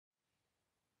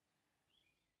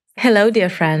Hello, dear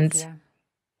friends.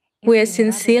 We are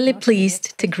sincerely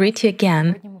pleased to greet you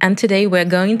again, and today we are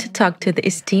going to talk to the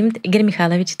esteemed Igor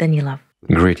Mikhailovich Danilov.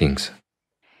 Greetings.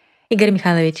 Igor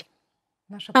Mikhailovich,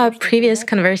 our previous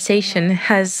conversation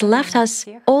has left us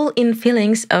all in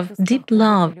feelings of deep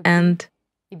love and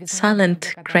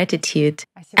silent gratitude.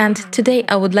 And today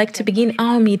I would like to begin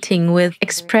our meeting with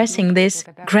expressing this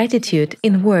gratitude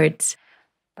in words.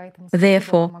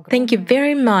 Therefore, thank you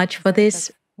very much for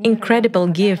this incredible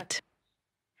gift,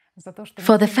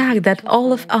 for the fact that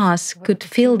all of us could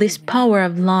feel this power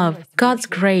of love, God's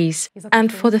grace,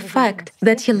 and for the fact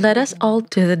that He led us all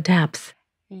to the depth.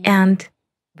 And,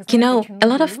 a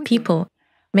lot of people,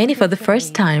 many for the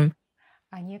first time,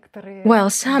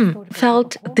 while some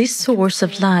felt this source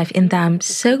of life in them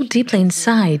so deeply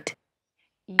inside,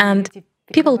 and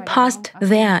people passed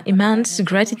their immense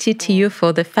gratitude to you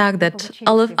for the fact that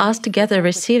all of us together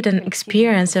received an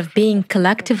experience of being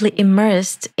collectively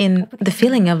immersed in the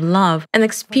feeling of love, an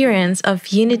experience of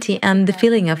unity and the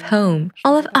feeling of home.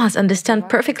 All of us understand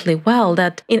perfectly well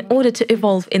that in order to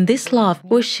evolve in this love,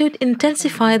 we should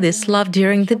intensify this love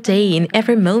during the day in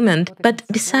every moment. But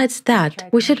besides that,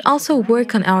 we should also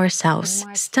work on ourselves,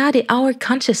 study our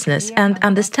consciousness and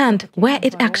understand where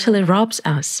it actually robs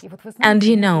us. And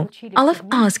all of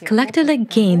us collectively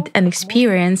gained an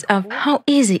experience of how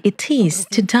easy it is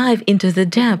to dive into the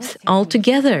depth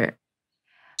altogether.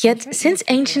 Yet, since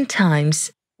ancient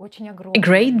times, a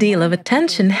great deal of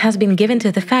attention has been given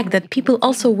to the fact that people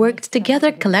also worked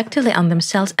together collectively on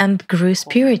themselves and grew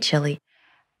spiritually.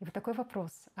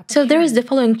 So there is the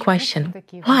following question: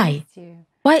 why?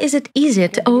 Why is it easier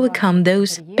to overcome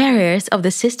those barriers of the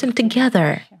system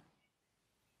together?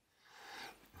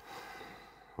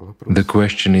 The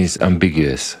question is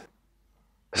ambiguous,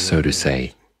 so to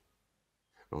say.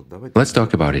 Let's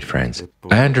talk about it, friends.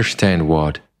 I understand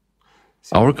what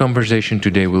our conversation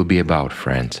today will be about,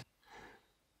 friends.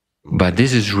 But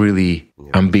this is really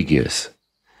ambiguous.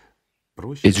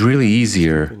 It's really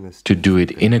easier to do it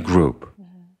in a group,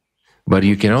 but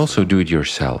you can also do it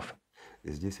yourself.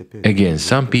 Again,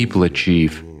 some people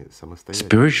achieve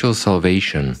spiritual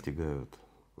salvation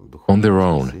on their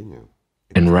own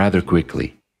and rather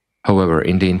quickly. However,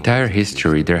 in the entire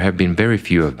history, there have been very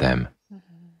few of them.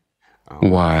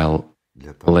 While,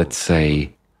 let's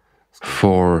say,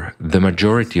 for the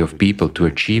majority of people to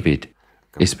achieve it,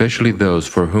 especially those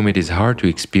for whom it is hard to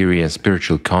experience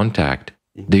spiritual contact,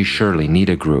 they surely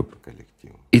need a group.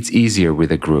 It's easier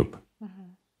with a group.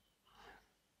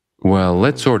 Well,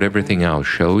 let's sort everything out,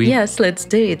 shall we? Yes, let's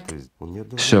do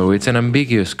it. So, it's an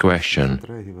ambiguous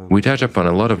question. We touch upon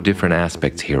a lot of different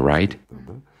aspects here, right?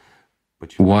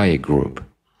 Why a group?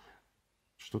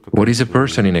 What is a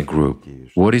person in a group?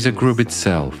 What is a group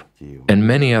itself? And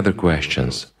many other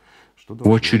questions.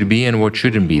 What should be and what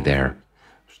shouldn't be there?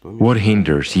 What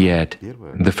hinders? Yet,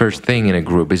 the first thing in a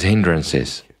group is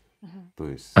hindrances.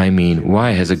 I mean,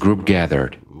 why has a group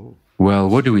gathered? Well,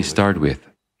 what do we start with?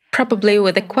 Probably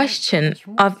with the question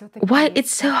of why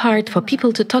it's so hard for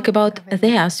people to talk about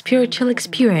their spiritual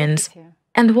experience.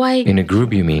 And why... In a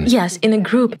group, you mean? Yes, in a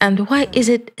group. And why is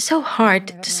it so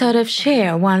hard to sort of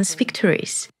share one's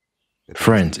victories?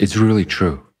 Friends, it's really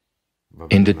true.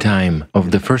 In the time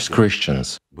of the first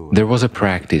Christians, there was a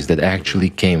practice that actually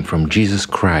came from Jesus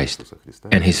Christ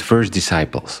and His first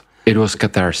disciples. It was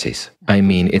catharsis. I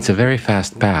mean, it's a very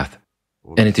fast path,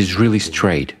 and it is really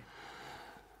straight.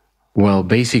 Well,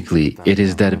 basically, it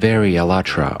is that very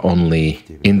alatra, only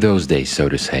in those days, so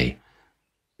to say.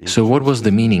 So what was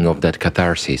the meaning of that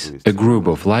catharsis? A group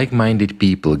of like-minded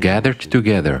people gathered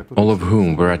together, all of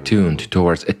whom were attuned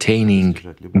towards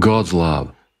attaining God's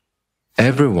love.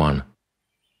 Everyone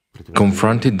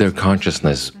confronted their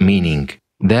consciousness, meaning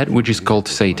that which is called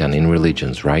Satan in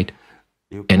religions, right?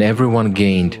 And everyone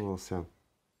gained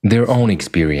their own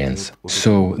experience,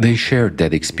 so they shared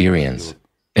that experience.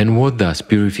 And what does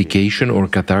purification or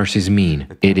catharsis mean?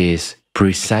 It is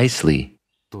precisely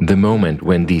the moment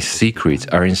when these secrets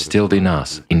are instilled in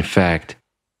us. In fact,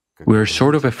 we're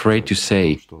sort of afraid to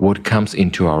say what comes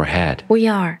into our head. We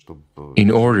are.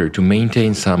 In order to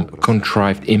maintain some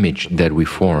contrived image that we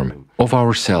form of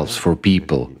ourselves for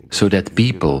people, so that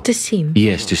people... To seem.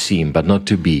 Yes, to seem, but not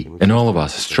to be. And all of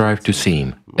us strive to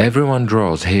seem. Everyone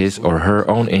draws his or her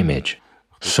own image.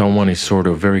 Someone is sort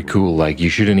of very cool, like you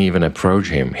shouldn't even approach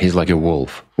him, he's like a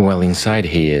wolf. While inside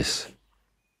he is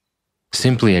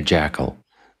simply a jackal.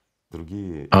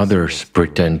 Others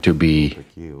pretend to be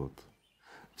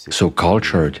so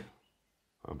cultured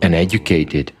and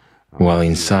educated, while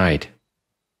inside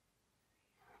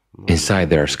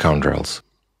they are scoundrels.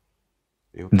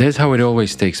 That's how it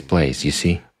always takes place, you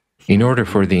see. In order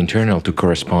for the internal to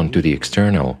correspond to the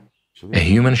external, A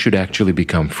human should actually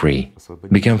become free.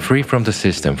 Become free from the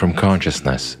system, from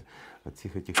consciousness,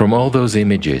 from all those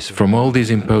images, from all this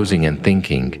imposing and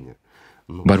thinking.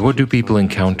 But what do people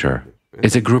encounter?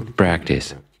 It's a group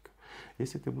practice.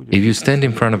 If you stand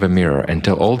in front of a mirror and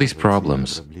tell all these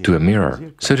problems to a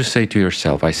mirror, so to say to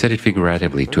yourself, I said it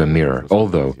figuratively, to a mirror,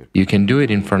 although you can do it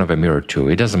in front of a mirror too,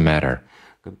 it doesn't matter.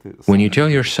 When you tell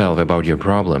yourself about your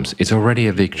problems, it's already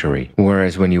a victory.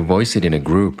 Whereas when you voice it in a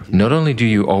group, not only do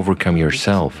you overcome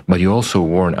yourself, but you also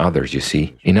warn others, you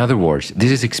see. In other words,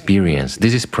 this is experience,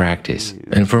 this is practice.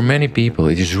 And for many people,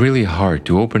 it is really hard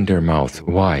to open their mouth.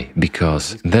 Why?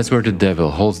 Because that's where the devil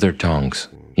holds their tongues,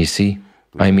 you see.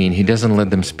 I mean, he doesn't let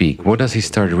them speak. What does he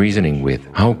start reasoning with?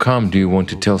 How come do you want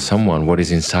to tell someone what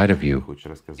is inside of you?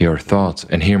 Your thoughts.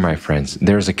 And here, my friends,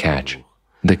 there's a catch.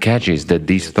 The catch is that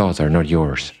these thoughts are not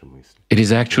yours. It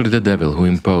is actually the devil who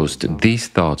imposed these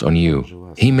thoughts on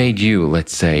you. He made you,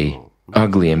 let's say,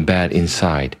 ugly and bad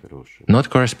inside,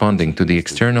 not corresponding to the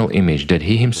external image that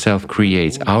he himself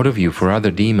creates out of you for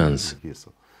other demons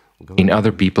in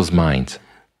other people's minds.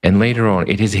 And later on,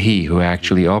 it is he who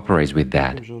actually operates with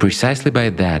that. Precisely by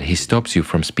that, he stops you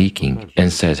from speaking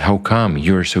and says, how come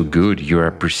you are so good, you are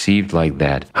perceived like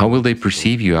that? How will they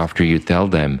perceive you after you tell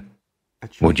them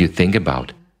what you think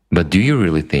about? But do you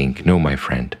really think? No, my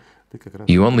friend.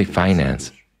 You only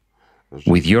finance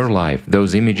with your life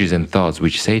those images and thoughts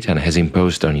which Satan has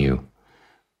imposed on you.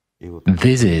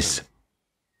 This is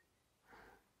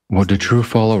what the true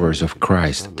followers of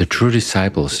Christ, the true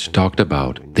disciples, talked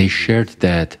about. They shared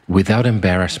that without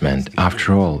embarrassment.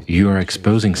 After all, you are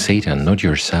exposing Satan, not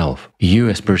yourself. You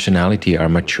as personality are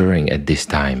maturing at this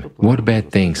time. What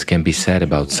bad things can be said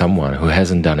about someone who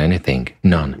hasn't done anything?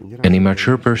 None. An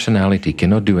immature personality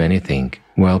cannot do anything,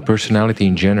 while personality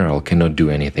in general cannot do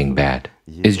anything bad.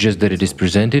 It's just that it is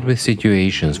presented with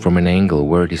situations from an angle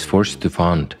where it is forced to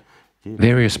fund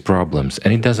various problems,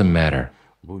 and it doesn't matter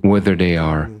whether they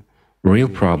are real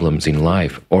problems in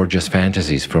life or just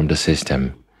fantasies from the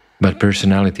system. But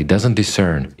personality doesn't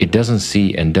discern, it doesn't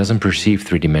see and doesn't perceive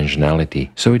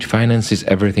three-dimensionality, so it finances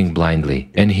everything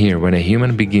blindly. And here, when a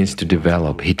human begins to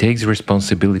develop, he takes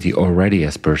responsibility already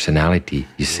as personality,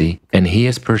 you see? And he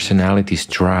as personality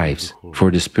strives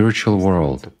for the spiritual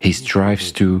world. He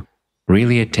strives to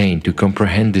really attain, to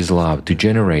comprehend this love, to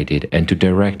generate it and to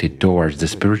direct it towards the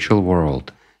spiritual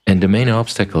world. And the main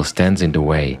obstacle stands in the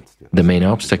way. The main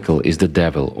obstacle is the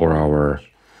devil, or our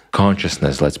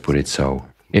consciousness, let's put it so,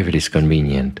 if it is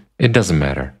convenient. It doesn't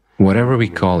matter. Whatever we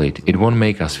call it, it won't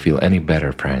make us feel any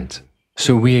better, friends.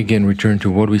 So we again return to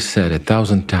what we said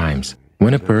 1,000 times.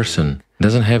 When a person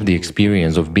doesn't have the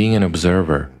experience of being an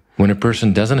observer, when a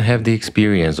person doesn't have the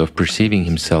experience of perceiving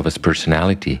himself as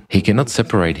personality, he cannot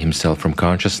separate himself from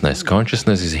consciousness.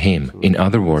 Consciousness is him. In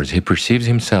other words, he perceives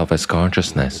himself as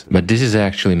consciousness. But this is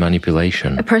actually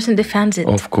manipulation. A person defends it.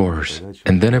 Of course.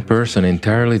 And then a person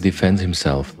entirely defends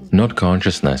himself, not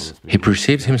consciousness. He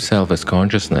perceives himself as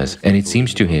consciousness, and it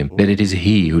seems to him that it is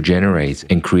he who generates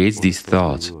and creates these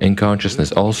thoughts, and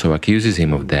consciousness also accuses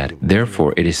him of that.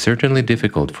 Therefore, it is certainly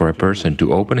difficult for a person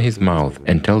to open his mouth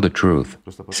and tell the truth,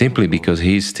 simply because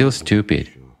he is still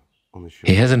stupid.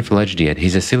 He hasn't fledged yet,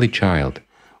 he's a silly child.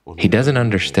 He doesn't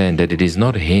understand that it is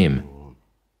not him,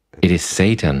 it is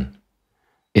Satan.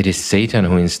 It is Satan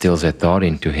who instills a thought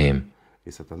into him.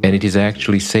 And it is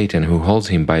actually Satan who holds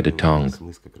him by the tongue.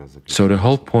 So the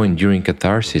whole point during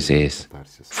catharsis is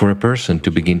for a person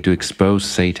to begin to expose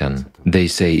Satan. They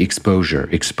say exposure,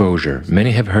 exposure.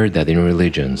 Many have heard that in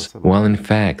religions, while in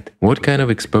fact, what kind of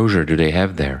exposure do they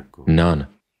have there? None.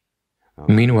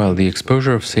 Meanwhile, the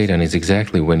exposure of Satan is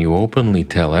exactly when you openly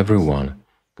tell everyone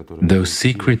those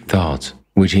secret thoughts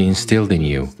which he instilled in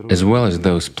you, as well as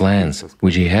those plans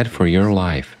which he had for your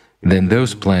life. Then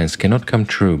those plans cannot come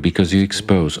true because you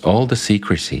expose all the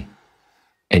secrecy.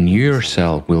 And you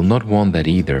yourself will not want that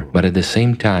either, but at the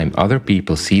same time other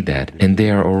people see that and they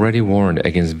are already warned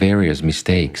against various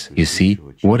mistakes. You see,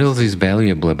 what else is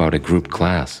valuable about a group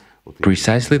class?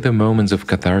 Precisely the moments of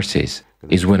catharsis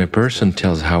is when a person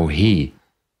tells how he,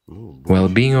 while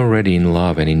being already in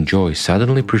love and in joy,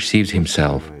 suddenly perceives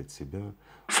himself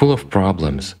full of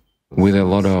problems, with a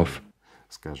lot of,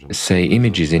 say,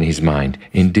 images in his mind,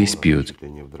 in disputes,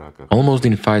 almost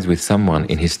in fights with someone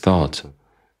in his thoughts.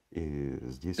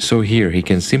 So here he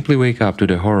can simply wake up to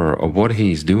the horror of what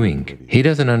he is doing. He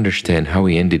doesn't understand how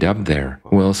he ended up there.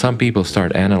 Well, some people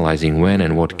start analyzing when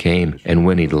and what came and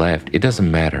when it left. It doesn't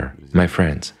matter, my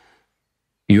friends.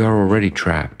 You are already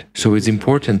trapped. So it's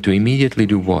important to immediately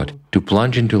do what? To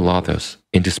plunge into lotus.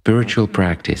 into spiritual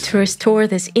practice. To restore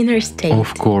this inner state.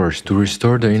 Of course, to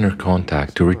restore the inner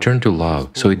contact, to return to love.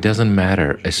 So it doesn't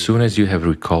matter, as soon as you have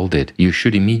recalled it, you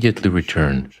should immediately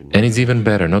return. And it's even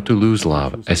better not to lose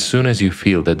love. As soon as you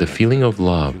feel that the feeling of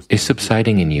love is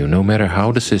subsiding in you, no matter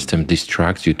how the system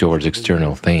distracts you towards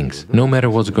external things, no matter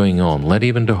what's going on, let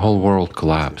even the whole world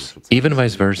collapse. Even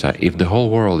vice versa, if the whole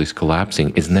world is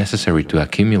collapsing, it's necessary to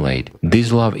accumulate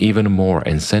this love even more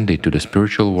and send it to the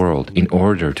spiritual world in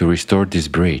order to restore this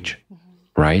bridge,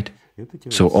 right?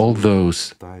 So all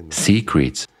those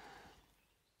secrets,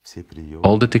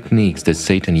 all the techniques that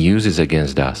Satan uses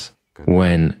against us,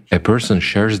 when a person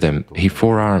shares them, he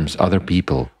forearms other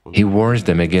people, he warns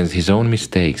them against his own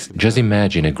mistakes. Just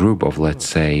imagine a group of, let's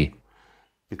say,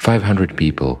 500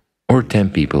 people or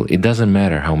 10 people, it doesn't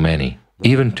matter how many,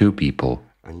 even 2 people,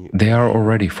 they are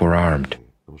already forearmed,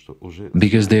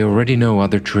 because they already know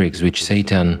other tricks which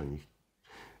Satan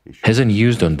hasn't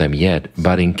used on them yet,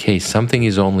 but in case something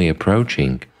is only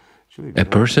approaching, a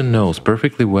person knows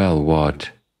perfectly well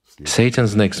what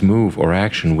Satan's next move or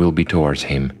action will be towards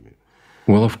him.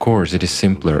 Well, of course, it is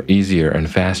simpler, easier and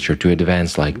faster to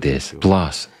advance like this.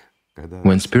 Plus,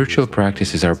 when spiritual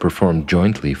practices are performed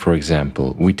jointly, for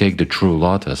example, we take the true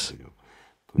lotus,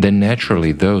 then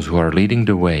naturally those who are leading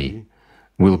the way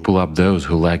will pull up those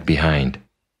who lag behind.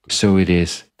 So it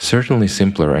is certainly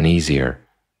simpler and easier.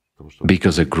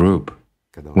 Because a group,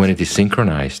 when it is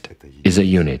synchronized, is a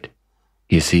unit.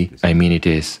 You see, I mean it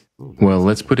is, well,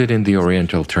 let's put it in the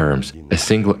Oriental terms, a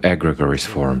single egregor is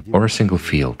formed, or a single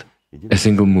field, a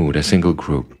single mood, a single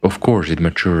group. Of course, it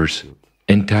matures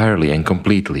entirely and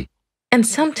completely. And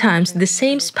sometimes the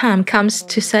same spam comes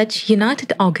to such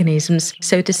united organisms,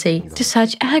 so to say, to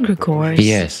such egregores.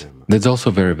 Yes, that's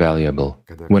also very valuable.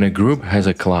 When a group has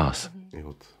a class,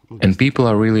 and people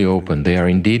are really open, they are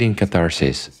indeed in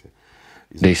catharsis.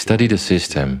 They study the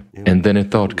system, and then a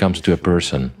thought comes to a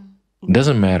person.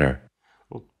 Doesn't matter.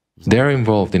 They are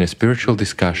involved in a spiritual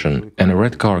discussion, and a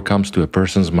red car comes to a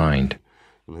person's mind.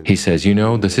 He says, you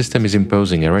know, the system is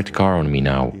imposing a red car on me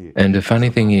now. And the funny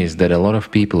thing is that a lot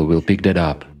of people will pick that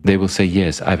up. They will say,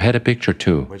 yes, I've had a picture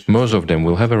too. Most of them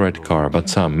will have a red car, but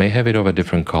some may have it of a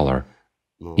different color.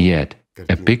 Yet,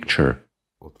 a picture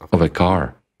of a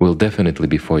car will definitely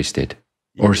be foisted.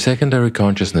 Or secondary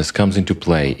consciousness comes into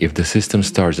play if the system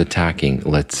starts attacking,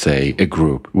 let's say, a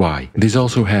group. Why? This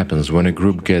also happens when a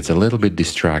group gets a little bit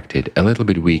distracted, a little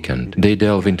bit weakened. They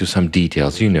delve into some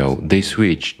details, you know, they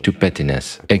switch to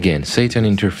pettiness. Again, Satan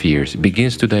interferes,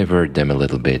 begins to divert them a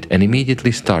little bit, and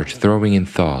immediately starts throwing in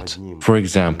thoughts. For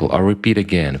example, I'll repeat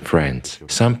again, friends.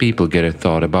 Some people get a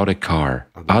thought about a car,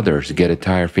 others get a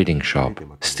tire fitting shop,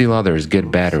 still others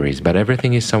get batteries, but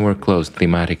everything is somewhere close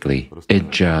thematically. It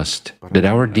just that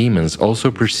our demons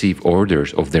also perceive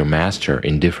orders of their master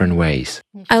in different ways.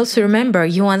 I also remember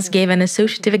you once gave an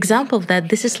associative example of that.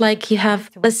 This is like you have,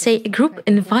 let's say, a group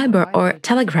in Viber or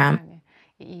Telegram,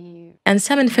 and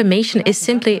some information is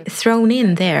simply thrown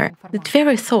in there, that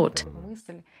very thought.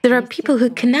 There are people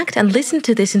who connect and listen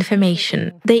to this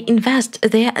information. They invest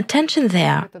their attention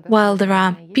there, while there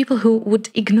are people who would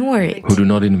ignore it. Who do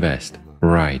not invest.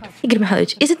 Right. Igor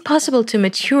Mikhailovich, is it possible to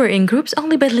mature in groups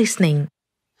only by listening?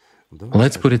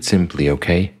 Let's put it simply,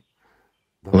 okay?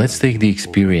 Let's take the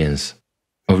experience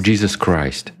of Jesus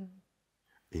Christ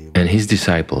and his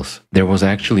disciples. There was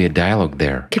actually a dialogue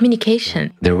there.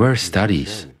 Communication. There were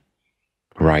studies,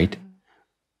 right?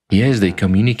 Yes, they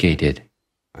communicated.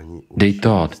 They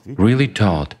taught, really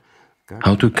taught,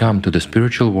 how to come to the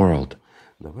spiritual world.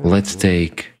 Let's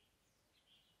take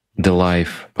the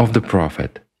life of the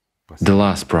prophet, the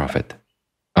last prophet.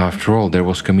 After all, there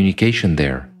was communication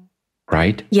there,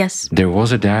 right? Yes. There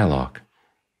was a dialogue.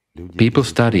 People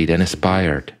studied and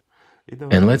aspired.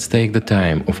 And let's take the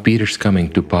time of Peter's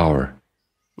coming to power,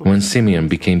 when Simeon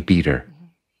became Peter.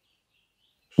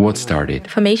 What started?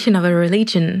 Formation of a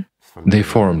religion. They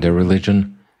formed a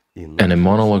religion, and a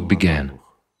monologue began.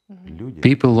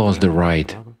 People lost the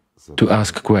right to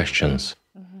ask questions.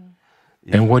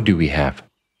 And what do we have?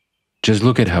 Just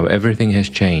look at how everything has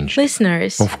changed.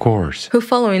 Listeners. Of course. Who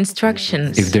follow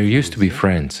instructions. If there used to be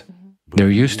friends, there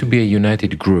used to be a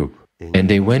united group, and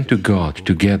they went to God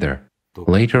together.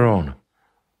 Later on,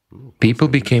 people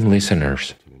became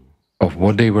listeners of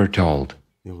what they were told.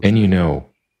 And you know,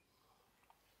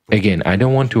 again, I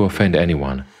don't want to offend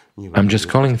anyone. I'm just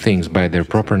calling things by their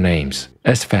proper names,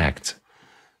 as facts.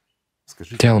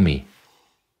 Tell me,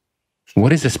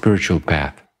 what is a spiritual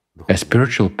path? A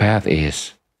spiritual path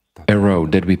is a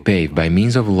road that we pave by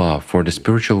means of love for the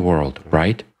spiritual world,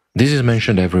 right? This is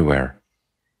mentioned everywhere.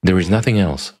 There is nothing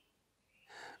else.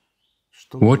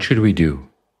 What should we do?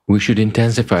 We should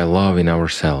intensify love in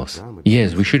ourselves.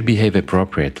 Yes, we should behave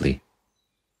appropriately.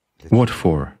 What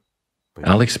for?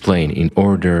 I'll explain, in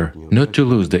order not to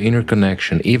lose the inner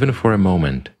connection even for a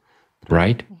moment,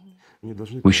 right?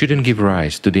 We shouldn't give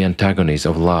rise to the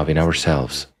antagonism of love in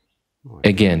ourselves.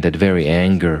 Again, that very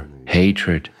anger,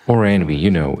 hatred, or envy,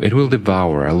 it will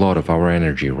devour a lot of our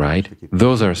energy, right?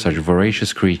 Those are such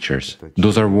voracious creatures.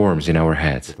 Those are worms in our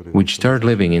heads, which start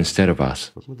living instead of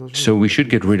us. So we should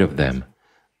get rid of them.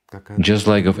 Just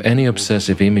like of any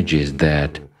obsessive images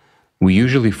that we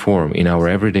usually form in our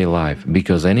everyday life,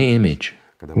 because any image,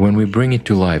 when we bring it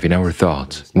to life in our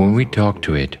thoughts, when we talk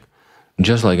to it,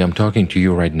 just like I'm talking to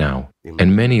you right now,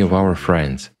 and many of our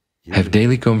friends have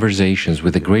daily conversations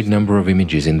with a great number of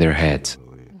images in their heads.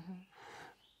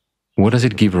 What does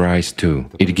it give rise to?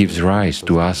 It gives rise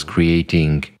to us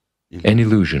creating an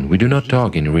illusion. We do not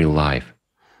talk in real life.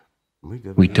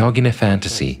 We talk in a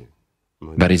fantasy,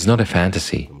 but it's not a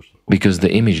fantasy, because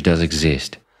the image does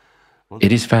exist.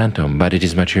 It is phantom, but it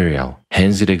is material.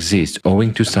 Hence it exists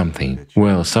owing to something.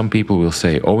 Well, some people will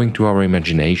say owing to our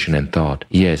imagination and thought.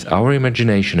 Yes, our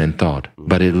imagination and thought,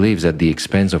 but it lives at the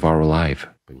expense of our life.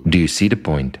 Do you see the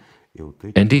point?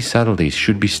 And these subtleties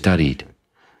should be studied.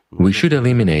 We should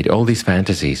eliminate all these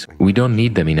fantasies. We don't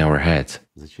need them in our heads.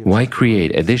 Why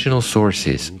create additional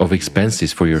sources of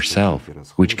expenses for yourself,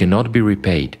 which cannot be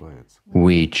repaid,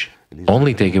 which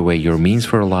only take away your means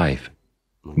for life,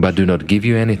 but do not give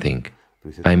you anything?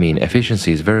 I mean,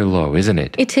 efficiency is very low, isn't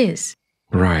it? It is.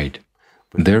 Right.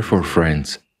 Therefore,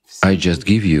 friends, I just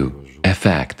give you a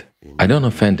fact. I don't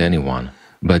offend anyone,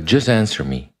 but just answer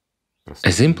me.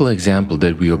 A simple example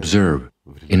that we observe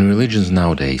in religions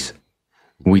nowadays.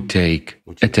 We take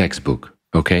a textbook,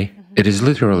 okay? It is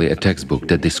literally a textbook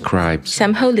that describes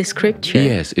some holy scripture.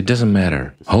 Yes, it doesn't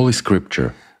matter. Holy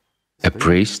scripture. A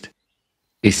priest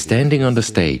is standing on the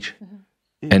stage,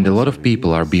 and a lot of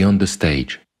people are beyond the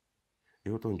stage.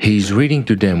 He is reading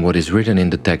to them what is written in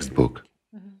the textbook,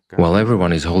 while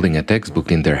everyone is holding a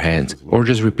textbook in their hands or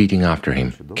just repeating after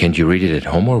him. Can't you read it at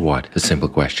home or what? A simple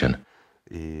question.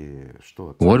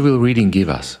 What will reading give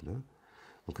us?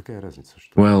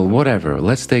 Well, whatever.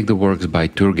 Let's take the works by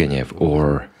Turgenev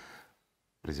or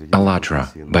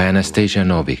Allatra by Anastasia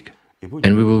Novik,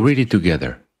 and we will read it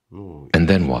together. And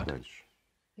then what?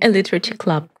 A literature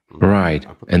club. Right.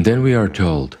 And then we are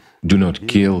told, do not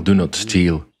kill, do not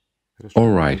steal. All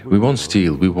right, we won't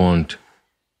steal, we won't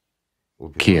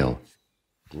kill.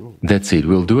 That's it,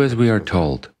 we'll do as we are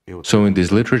told. So in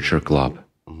this literature club,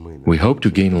 we hope to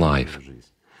gain life.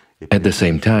 At the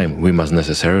same time, we must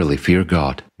necessarily fear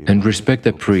God and respect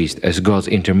a priest as God's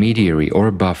intermediary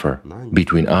or buffer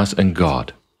between us and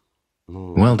God.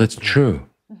 Well, that's true.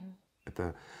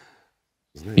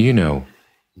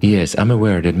 Yes, I'm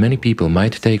aware that many people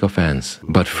might take offense,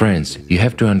 but friends, you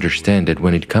have to understand that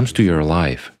when it comes to your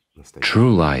life,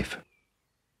 true life,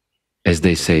 as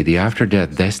they say, the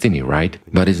after-death destiny, right?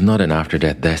 But it's not an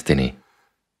after-death destiny.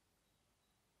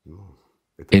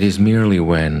 It is merely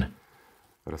when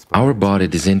our body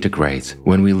disintegrates,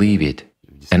 when we leave it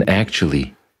and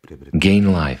actually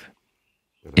gain life.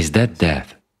 Is that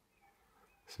death?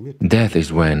 Death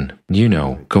is when,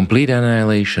 complete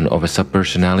annihilation of a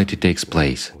subpersonality takes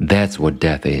place. That's what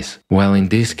death is. While in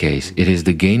this case, it is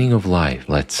the gaining of life,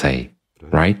 let's say,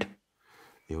 right?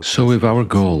 So if our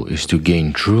goal is to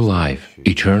gain true life,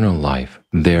 eternal life,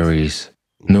 there is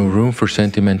no room for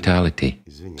sentimentality.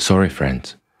 Sorry,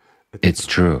 friends. It's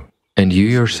true. And you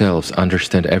yourselves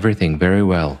understand everything very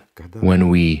well. When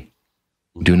we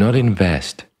do not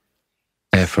invest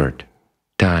effort,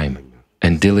 time,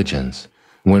 and diligence,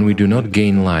 when we do not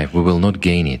gain life, we will not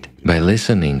gain it. By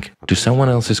listening to someone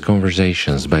else's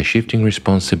conversations, by shifting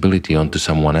responsibility onto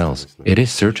someone else. It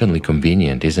is certainly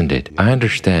convenient, isn't it? I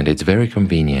understand, it's very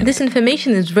convenient. This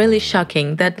information is really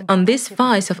shocking, that on this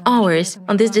vice of ours,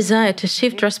 on this desire to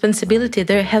shift responsibility,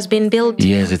 there has been built...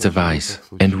 Yes, it's a vice.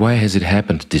 And why has it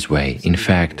happened this way? In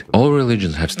fact, all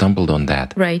religions have stumbled on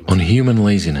that. Right. On human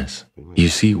laziness. You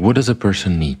see, what does a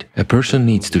person need? A person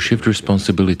needs to shift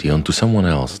responsibility onto someone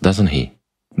else, doesn't he?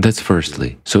 That's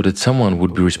firstly, so that someone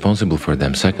would be responsible for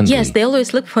them. Secondly... Yes, they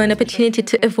always look for an opportunity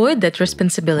to avoid that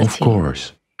responsibility. Of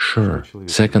course, sure.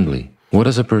 Secondly, what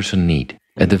does a person need?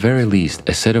 At the very least,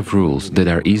 a set of rules that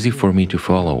are easy for me to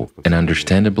follow and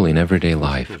understandable in everyday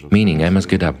life, meaning I must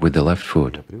get up with the left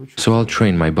foot. So I'll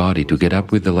train my body to get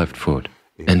up with the left foot.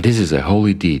 And this is a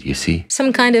holy deed, you see?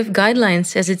 Some kind of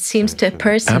guidelines, as it seems to a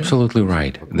person. Absolutely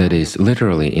right. That is,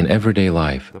 literally in everyday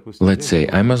life. Let's say,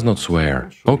 I must not swear.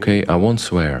 Okay, I won't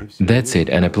swear. That's it,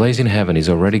 and a place in heaven is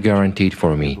already guaranteed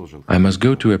for me. I must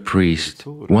go to a priest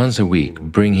once a week,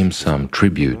 bring him some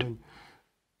tribute.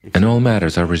 and all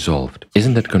matters are resolved.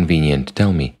 Isn't that convenient?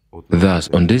 Tell me. Thus,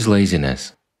 on this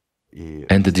laziness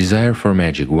and the desire for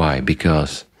magic, why?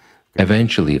 Because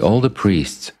eventually all the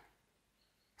priests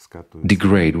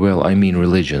degrade, well, I mean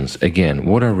religions. Again,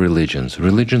 what are religions?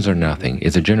 Religions are nothing,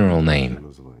 it's a general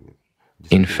name.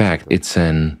 In fact, it's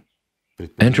an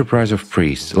enterprise of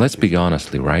priests, let's be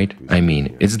honestly, right? I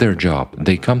mean, it's their job,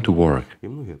 they come to work,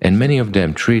 and many of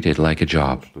them treat it like a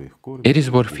job. It is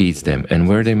what feeds them and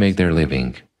where they make their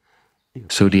living.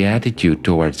 So the attitude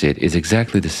towards it is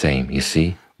exactly the same, you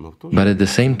see? But at the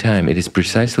same time, it is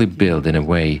precisely built in a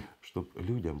way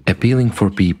appealing for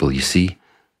people, you see?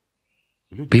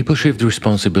 People shift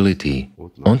responsibility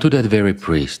onto that very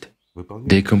priest.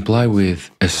 They comply with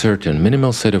a certain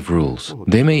minimal set of rules.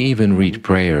 They may even read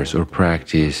prayers or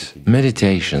practice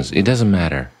meditations, it doesn't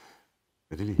matter.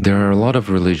 There are a lot of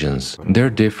religions, they're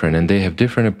different and they have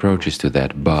different approaches to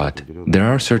that, but there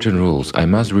are certain rules. I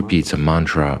must repeat some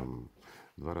mantra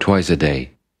twice a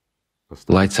day,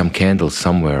 light some candles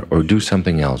somewhere or do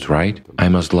something else, right? I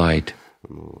must light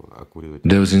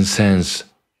those incense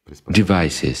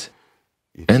devices.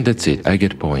 And that's it, I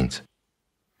get points.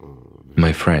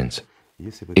 My friends,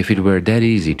 if it were that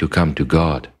easy to come to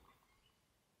God,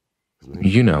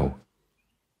 you know,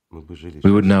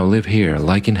 we would now live here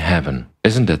like in heaven,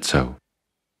 isn't that so?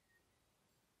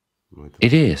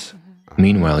 It is.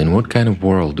 Meanwhile, in what kind of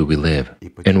world do we live?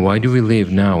 And why do we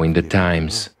live now in the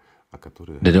times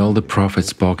that all the prophets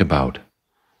spoke about,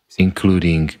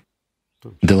 including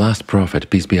the last prophet,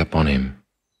 peace be upon him?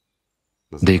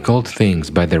 They called things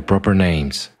by their proper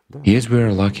names. Yes, we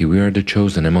are lucky, we are the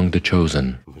chosen among the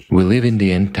chosen. We live in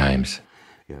the end times,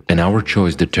 and our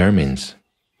choice determines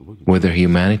whether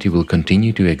humanity will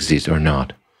continue to exist or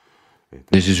not.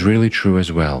 This is really true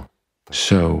as well.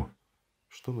 So,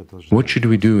 what should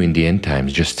we do in the end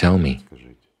times? Just tell me.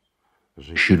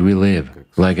 Should we live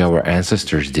like our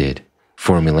ancestors did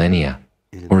for millennia,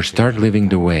 or start living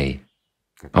the way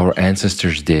our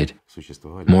ancestors did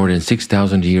more than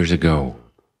 6,000 years ago,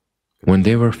 when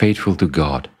they were faithful to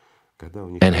God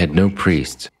and had no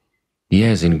priests?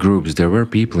 Yes, in groups there were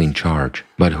people in charge,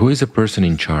 but who is a person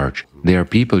in charge? They are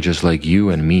people just like you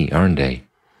and me, aren't they?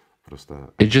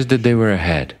 It's just that they were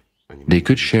ahead. They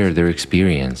could share their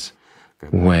experience.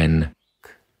 When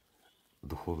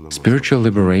spiritual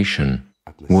liberation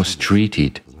was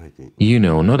treated, you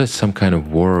know, not as some kind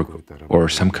of work or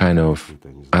some kind of,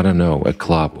 I don't know, a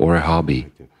club or a hobby,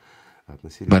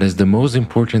 but as the most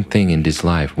important thing in this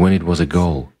life, when it was a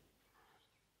goal.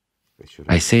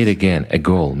 I say it again, a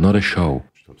goal, not a show.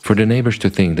 For the neighbors to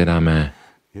think that I'm a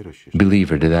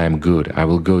believer, that I'm good, I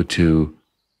will go to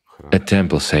a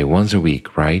temple, say, once a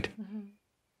week, right?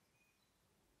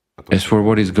 As for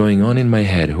what is going on in my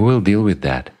head, who will deal with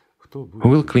that? Who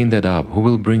will clean that up? Who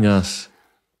will bring us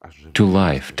to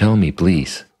life? Tell me,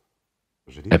 please.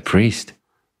 A priest?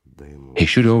 He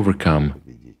should overcome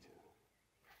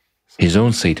his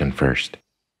own Satan first.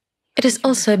 It is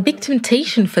also a big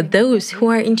temptation for those who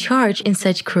are in charge in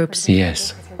such groups.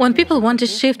 Yes. When people want to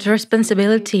shift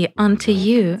responsibility onto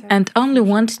you and only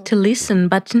want to listen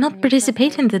but not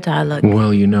participate in the dialogue.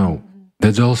 Well, you know,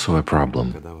 that's also a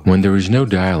problem. When there is no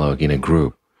dialogue in a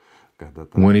group,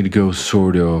 when it goes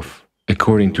sort of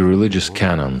according to religious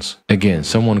canons, again,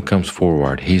 someone comes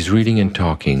forward, he's reading and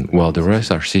talking while the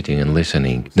rest are sitting and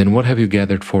listening, then what have you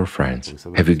gathered for, friends?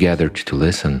 Have you gathered to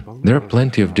listen? There are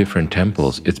plenty of different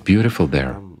temples, it's beautiful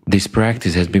there. This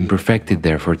practice has been perfected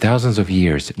there for thousands of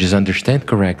years, just understand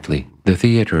correctly. The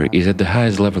theater is at the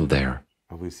highest level there.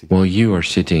 While you are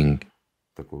sitting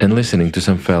and listening to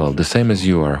some fellow, the same as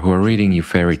you are, who are reading you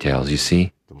fairy tales, you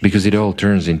see? Because it all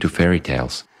turns into fairy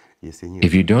tales.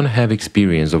 If you don't have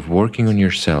experience of working on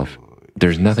yourself,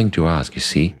 there's nothing to ask, you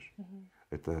see?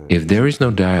 If there is no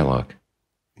dialogue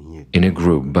in a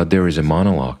group, but there is a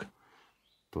monologue,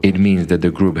 it means that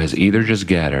the group has either just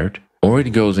gathered or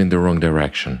it goes in the wrong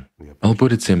direction. I'll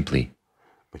put it simply.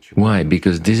 Why?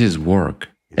 Because this is work,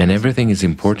 and everything is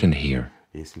important here.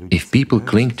 If people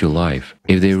cling to life,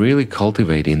 if they really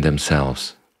cultivate in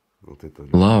themselves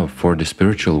love for the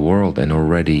spiritual world and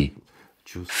already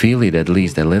feel it at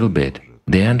least a little bit,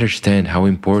 they understand how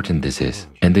important this is,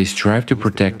 and they strive to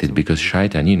protect it because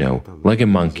Shaitan, you know, like a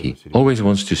monkey, always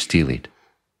wants to steal it.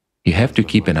 You have to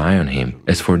keep an eye on him.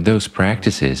 As for those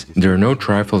practices, there are no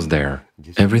trifles there.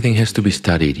 Everything has to be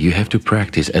studied, you have to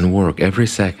practice and work every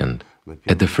second.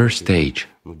 At the first stage,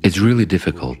 it's really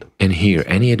difficult, and here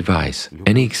any advice,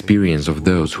 any experience of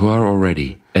those who are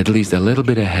already at least a little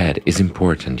bit ahead is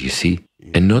important, you see?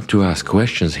 And not to ask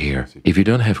questions here. If you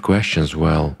don't have questions,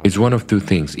 well, it's one of two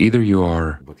things. Either you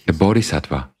are a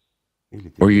bodhisattva,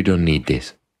 or you don't need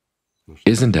this.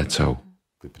 Isn't that so?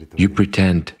 You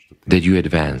pretend that you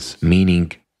advance,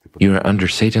 meaning you are under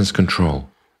Satan's control.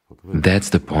 That's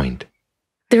the point.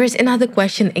 There is another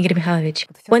question, Igor Mikhailovich.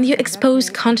 When you expose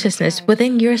consciousness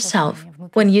within yourself,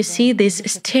 when you see these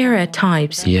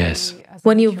stereotypes, Yes,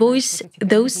 when you voice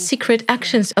those secret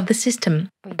actions of the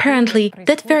system, apparently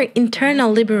that very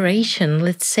internal liberation,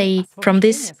 let's say, from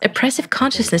this oppressive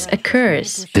consciousness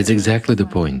occurs. that's exactly the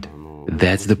point.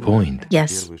 That's the point.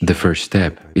 Yes. The first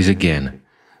step is again,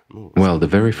 well, the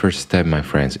very first step, my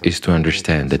friends, is to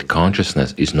understand that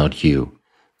consciousness is not you.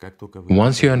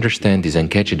 Once you understand this and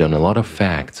catch it on a lot of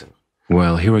facts,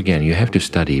 well, here again, you have to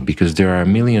study because there are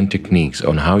a million techniques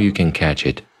on how you can catch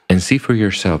it and see for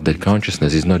yourself that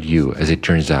consciousness is not you, as it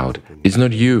turns out. It's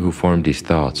not you who formed these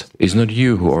thoughts. It's not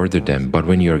you who ordered them, but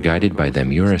when you are guided by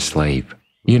them, you're a slave.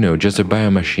 You know, just a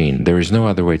biomachine, there is no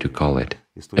other way to call it.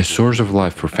 A source of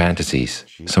life for fantasies,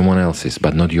 someone else's,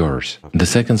 but not yours. The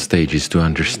second stage is to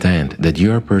understand that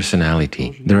you are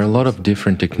personality. There are a lot of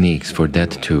different techniques for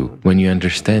that too. When you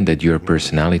understand that you are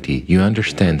personality, you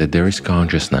understand that there is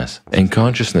consciousness. And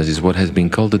consciousness is what has been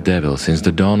called the devil since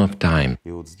the dawn of time.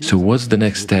 So what's the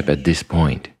next step at this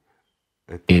point?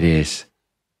 It is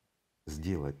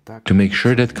to make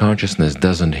sure that consciousness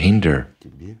doesn't hinder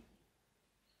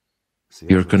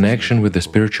your connection with the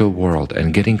spiritual world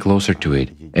and getting closer to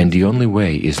it, and the only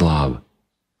way is love.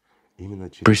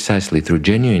 Precisely through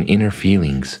genuine inner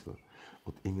feelings.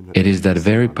 It is that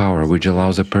very power which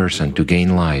allows a person to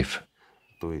gain life.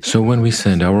 So when we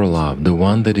send our love, the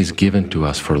one that is given to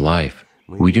us for life,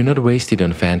 we do not waste it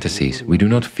on fantasies, we do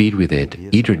not feed with it,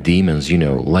 either demons, you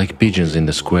know, like pigeons in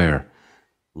the square,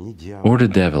 or the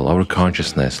devil, our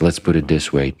consciousness, let's put it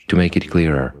this way, to make it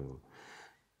clearer.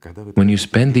 When you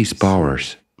spend these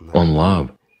powers on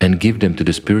love and give them to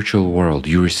the spiritual world,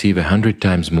 you receive 100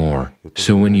 times more.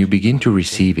 So when you begin to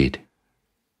receive it,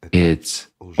 it's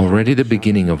already the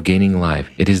beginning of gaining life.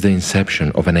 It is the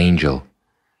inception of an angel.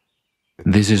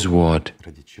 This is what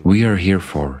we are here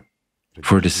for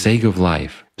the sake of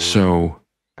life. So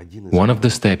one of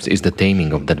the steps is the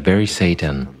taming of that very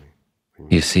Satan.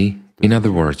 You see? In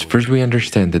other words, first we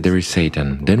understand that there is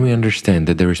Satan, then we understand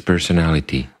that there is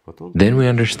personality, then we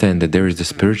understand that there is the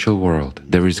spiritual world,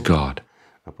 there is God,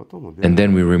 and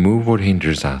then we remove what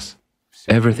hinders us.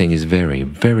 Everything is very,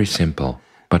 very simple.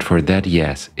 But for that,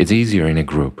 yes, it's easier in a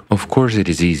group. Of course it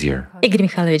is easier. Igor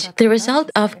Mikhailovich, the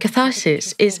result of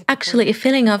catharsis is actually a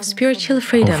feeling of spiritual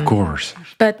freedom. Of course.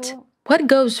 But what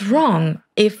goes wrong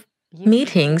if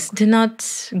meetings do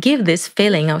not give this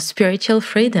feeling of spiritual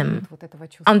freedom?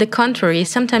 On the contrary,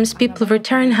 sometimes people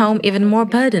return home even more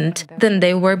burdened than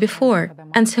they were before,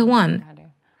 and so on.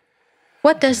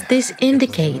 What does this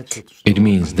indicate? It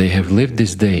means they have lived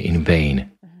this day in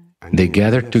vain. They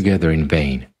gathered together in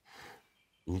vain.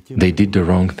 They did the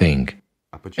wrong thing.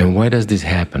 And why does this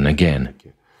happen again?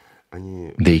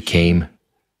 They came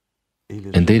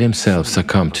and they themselves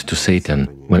succumbed to Satan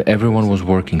when everyone was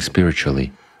working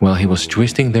spiritually, while he was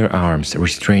twisting their arms,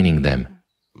 restraining them.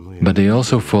 But they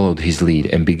also followed his lead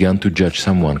and began to judge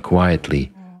someone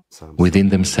quietly, within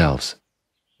themselves.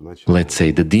 Let's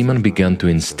say the demon began to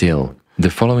instill the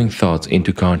following thoughts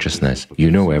into consciousness: you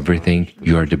know everything,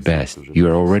 you are the best, you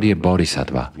are already a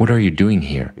bodhisattva, what are you doing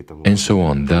here? And so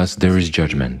on. Thus there is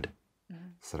judgment,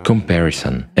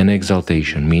 comparison, and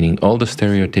exaltation, meaning all the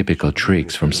stereotypical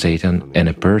tricks from Satan, and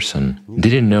a person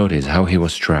didn't notice how he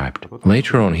was trapped.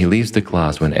 Later on he leaves the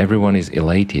class when everyone is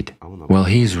elated. While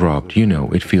he is robbed, you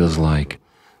know, it feels like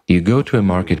you go to a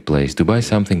marketplace to buy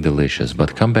something delicious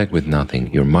but come back with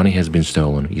nothing, your money has been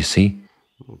stolen, you see?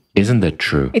 Isn't that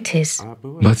true? It is.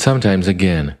 But sometimes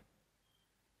again,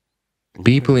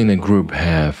 people in a group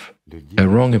have a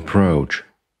wrong approach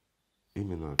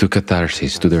to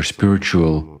catharsis, to their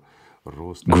spiritual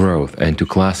growth and to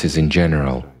classes in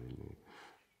general.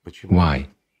 Why?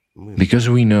 Because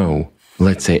we know,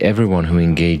 let's say everyone who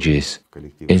engages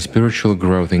in spiritual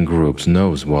growth in groups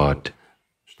knows what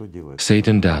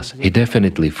Satan does. He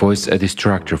definitely foists a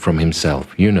distractor from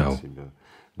himself, you know.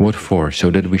 What for?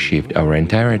 So that we shift our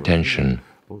entire attention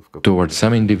towards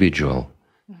some individual.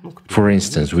 For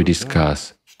instance, we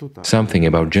discuss something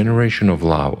about generation of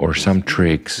love or some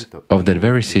tricks of that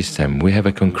very system. We have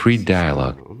a concrete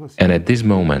dialogue, and at this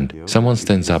moment someone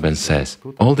stands up and says,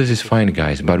 all this is fine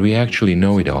guys, but we actually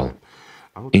know it all.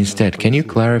 Instead, can you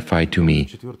clarify to me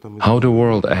how the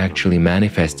world actually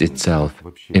manifests itself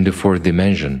in the fourth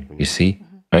dimension, you see?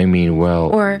 I mean, well...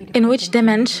 Or in which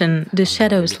dimension do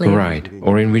shadows live? Right,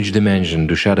 or in which dimension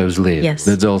do shadows live? Yes.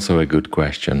 That's also a good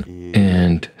question.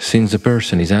 And since the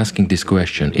person is asking this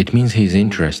question, it means he's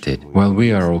interested. While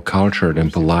we are all cultured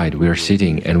and polite, we are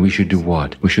sitting and we should do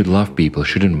what? We should love people,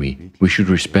 shouldn't we? We should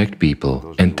respect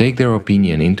people and take their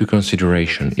opinion into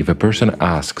consideration. If a person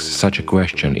asks such a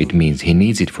question, it means he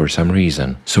needs it for some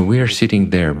reason. So we are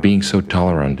sitting there being so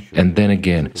tolerant, and then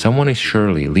again, someone is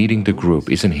surely leading the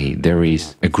group, isn't he? There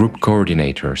is a group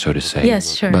coordinator, so to say.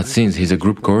 Yes, sure. But since he's a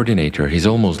group coordinator, he's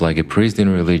almost like a priest in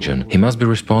religion. He must be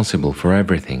responsible for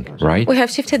everything, right? We have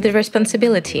shifted the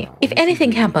responsibility. If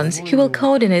anything happens, he will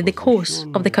coordinate the course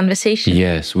of the conversation.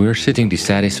 Yes, we are sitting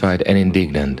dissatisfied and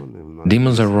indignant.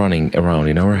 Demons are running around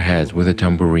in our heads with a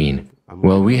tambourine.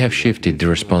 Well, we have shifted the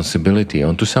responsibility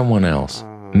onto someone else.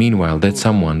 Meanwhile, that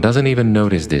someone doesn't even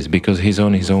notice this because he's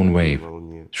on his own wave.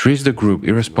 Treats the group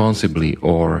irresponsibly,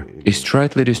 or is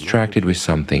slightly distracted with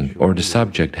something, or the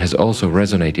subject has also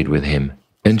resonated with him.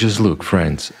 And just look,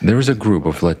 friends, there is a group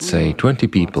of, let's say, 20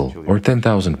 people or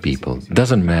 10,000 people,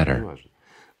 doesn't matter.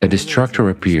 A distractor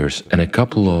appears and a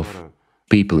couple of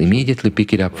people immediately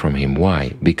pick it up from him.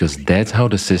 Why? Because that's how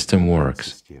the system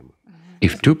works.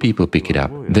 If 2 people pick it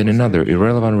up, then another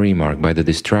irrelevant remark by the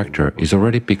distractor is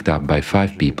already picked up by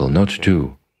 5 people, not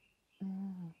 2.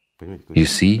 You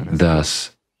see,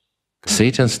 thus,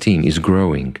 Satan's team is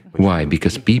growing. Why?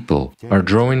 Because people are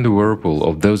drawing the whirlpool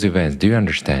of those events, do you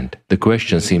understand? The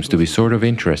question seems to be sort of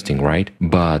interesting, right?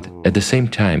 But at the same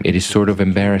time, it is sort of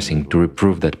embarrassing to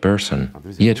reprove that person.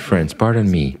 Yet, friends,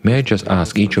 pardon me, may I just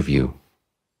ask each of you,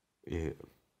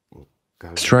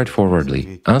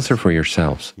 straightforwardly, answer for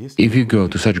yourselves. If you go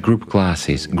to such group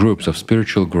classes, groups of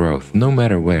spiritual growth, no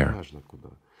matter where,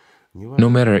 no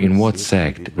matter in what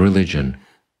sect, religion,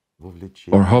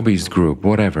 or hobbies group,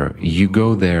 whatever, you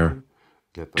go there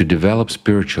to develop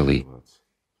spiritually,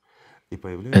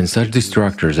 and such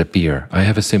distractors appear, I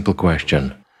have a simple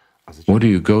question. What do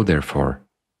you go there for?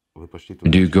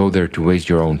 Do you go there to waste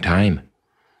your own time?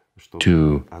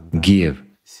 To give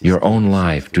your own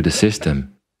life to the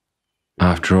system?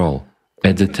 After all,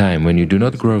 at the time when you do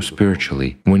not grow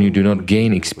spiritually, when you do not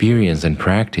gain experience and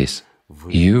practice,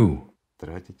 you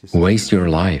waste your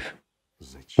life.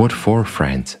 What for,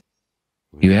 friends?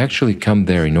 You actually come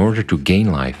there in order to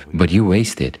gain life, but you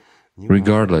waste it,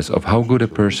 regardless of how good a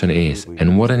person is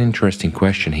and what an interesting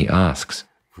question he asks.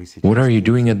 What are you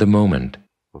doing at the moment?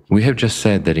 We have just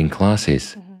said that in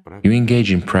classes, you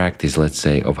engage in practice, let's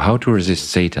say, of how to resist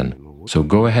Satan, so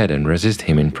go ahead and resist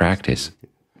him in practice.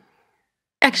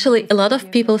 Actually, a lot of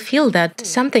people feel that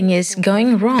something is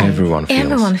going wrong. Everyone feels.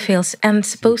 Everyone feels, and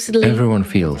supposedly... Everyone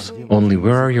feels. Only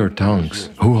where are your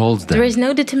tongues? Who holds them? There is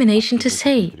no determination to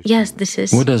say, yes, this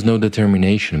is... What does no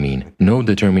determination mean? No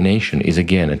determination is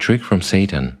again a trick from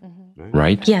Satan,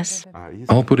 right? Yes.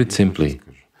 I'll put it simply.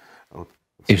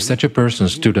 If such a person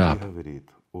stood up,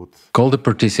 called a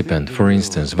participant, for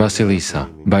instance, Vasilisa,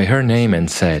 by her name and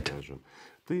said,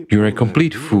 "You're a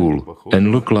complete fool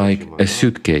and look like a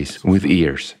suitcase with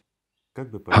ears,"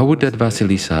 how would that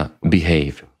Vasilisa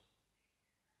behave?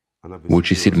 Would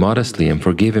she sit modestly and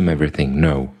forgive him everything?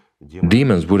 No.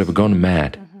 Demons would have gone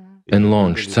mad and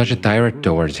launched such a tirade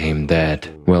towards him that,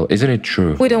 well, isn't it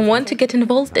true? We don't want to get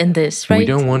involved in this, right?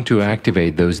 We don't want to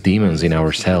activate those demons in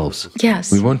ourselves.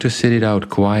 Yes. We want to sit it out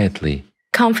quietly.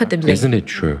 Comfortably. Isn't it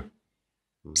true?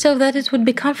 So that it would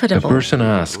be comfortable. A person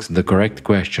asks the correct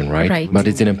question, right? Right. But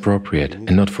it's inappropriate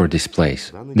and not for this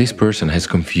place. This person has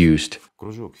confused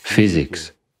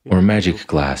physics or magic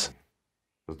class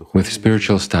with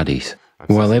spiritual studies.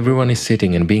 While everyone is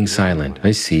sitting and being silent,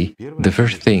 I see, the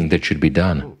first thing that should be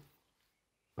done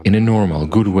in a normal,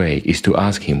 good way is to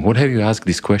ask him, what have you asked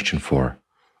this question for?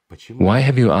 Why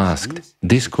have you asked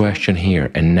this question here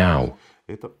and now?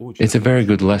 It's a very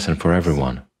good lesson for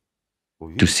everyone.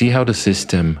 To see how the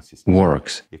system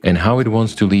works and how it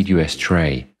wants to lead you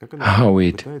astray, how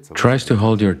it tries to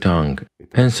hold your tongue,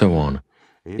 and so on.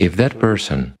 If that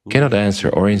person cannot answer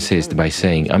or insist by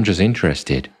saying, "I'm just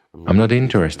interested, I'm not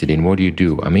interested in what you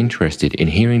do, I'm interested in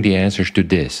hearing the answers to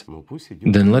this,"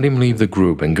 then let him leave the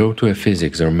group and go to a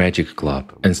physics or magic club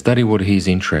and study what he is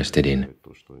interested in.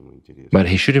 But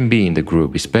he shouldn't be in the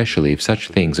group, especially if such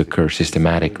things occur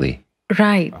systematically.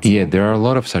 Right. Yet there are a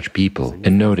lot of such people,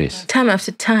 and notice. Time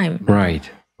after time. Right.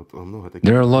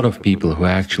 There are a lot of people who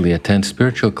actually attend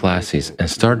spiritual classes and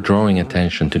start drawing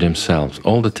attention to themselves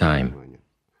all the time.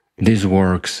 This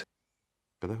works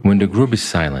when the group is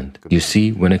silent. You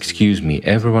see, when, excuse me,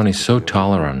 everyone is so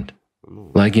tolerant,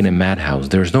 like in a madhouse,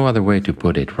 there's no other way to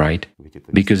put it, right?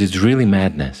 Because it's really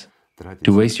madness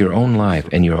to waste your own life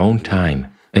and your own time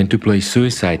and to play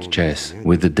suicide chess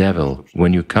with the devil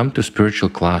when you come to spiritual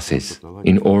classes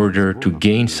in order to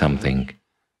gain something,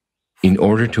 in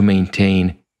order to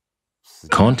maintain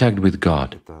Contact with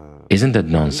God. Isn't that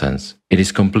nonsense? It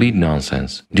is complete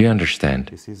nonsense. Do you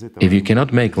understand? If you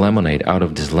cannot make lemonade out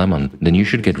of this lemon, then you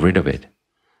should get rid of it.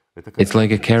 It's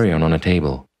like a carry-on on a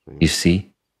table. You see?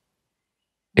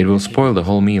 It will spoil the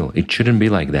whole meal. It shouldn't be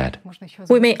like that.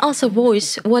 We may also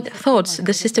voice what thoughts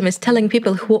the system is telling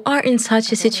people who are in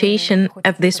such a situation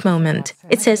at this moment.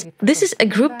 It says, this is a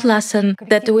group lesson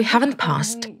that we haven't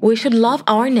passed. We should love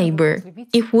our neighbor.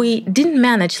 If we didn't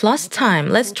manage last time,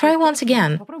 let's try once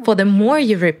again. For the more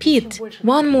you repeat,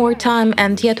 one more time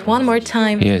and yet one more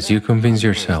time... Yes, you convince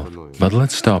yourself. But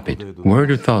let's stop it. Where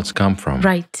do thoughts come from?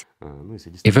 Right.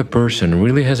 If a person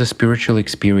really has a spiritual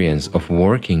experience of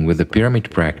working with the pyramid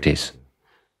practice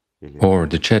or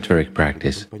the Chetveric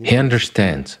practice, he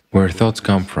understands where thoughts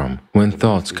come from. When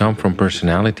thoughts come from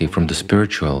personality, from the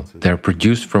spiritual, they are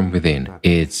produced from within.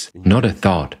 It's not a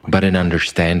thought, but an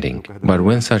understanding. But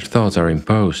when such thoughts are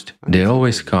imposed, they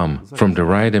always come from the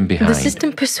right and behind. The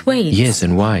system persuades. Yes,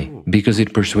 and why? Because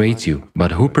it persuades you.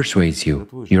 But who persuades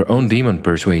you? Your own demon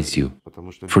persuades you.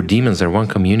 For demons are one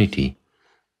community.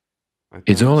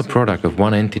 It's all a product of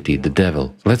one entity, the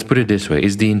devil. Let's put it this way,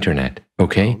 it's the internet,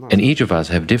 okay? And each of us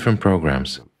have different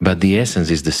programs, but the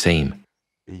essence is the same.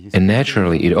 And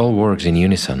naturally, it all works in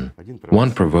unison.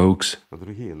 One provokes,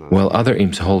 while other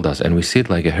imps hold us, and we sit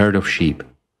like a herd of sheep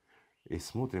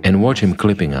and watch him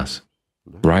clipping us,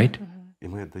 right?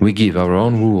 We give our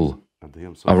own wool,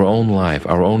 our own life,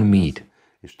 our own meat.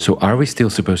 So are we still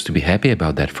supposed to be happy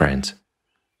about that, friends?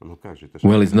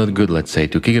 Well, it's not good, let's say,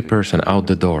 to kick a person out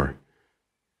the door.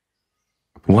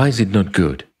 Why is it not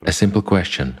good? A simple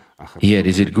question. Yet,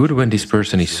 is it good when this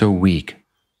person is so weak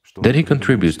that he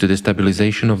contributes to the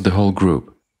stabilization of the whole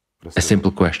group? A simple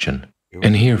question.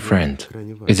 And here, friend,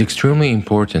 it's extremely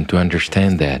important to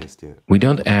understand that we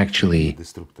don't actually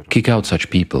kick out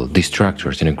such people,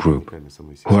 destructors in a group,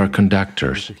 who are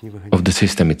conductors of the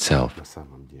system itself.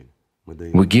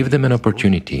 We give them an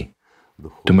opportunity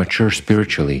to mature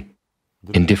spiritually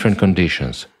in different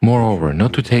conditions. Moreover,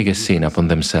 not to take a sin upon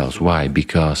themselves. Why?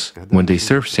 Because when they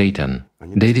serve Satan,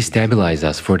 they destabilize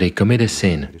us, for they commit a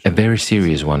sin, a very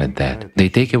serious one at that. They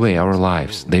take away our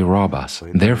lives, they rob us.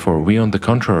 Therefore, we on the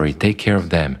contrary take care of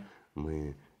them.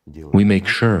 We make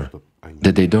sure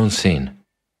that they don't sin.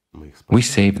 We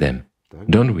save them,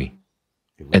 don't we?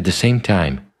 At the same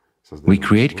time, we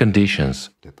create conditions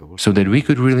so that we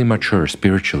could really mature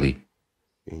spiritually,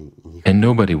 and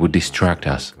nobody would distract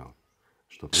us,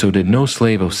 so that no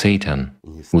slave of Satan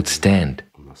would stand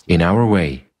in our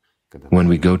way when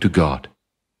we go to God.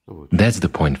 That's the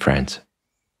point, friends.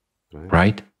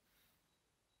 Right?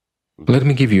 Let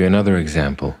me give you another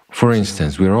example. For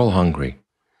instance, we're all hungry.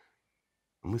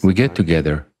 We get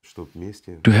together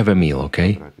to have a meal,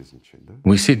 okay?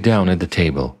 We sit down at the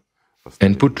table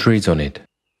and put treats on it.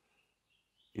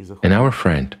 And our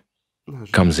friend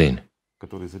comes in,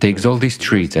 takes all these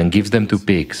treats and gives them to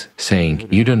pigs, saying,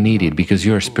 you don't need it because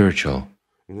you are spiritual.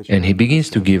 And he begins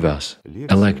to give us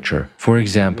a lecture, for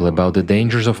example, about the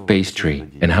dangers of pastry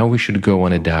and how we should go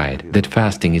on a diet, that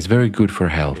fasting is very good for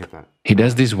health. He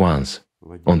does this once,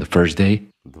 on the first day,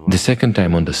 the second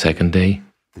time on the second day,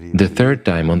 the third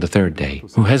time on the third day.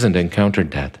 Who hasn't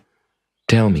encountered that?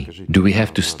 Tell me, do we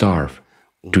have to starve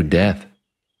to death,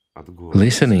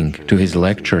 listening to his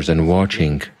lectures and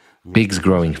watching pigs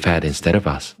growing fat instead of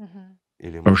us?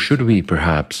 Or should we,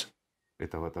 perhaps,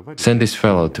 send this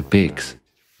fellow to pigs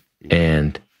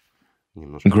and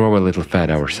grow a little fat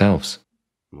ourselves?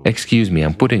 Excuse me,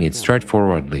 I'm putting it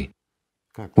straightforwardly.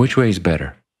 Which way is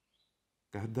better?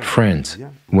 Friends,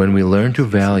 when we learn to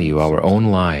value our own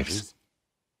lives,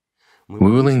 we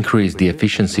will increase the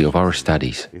efficiency of our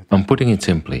studies. I'm putting it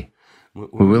simply.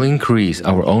 We will increase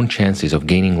our own chances of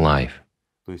gaining life.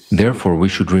 Therefore, we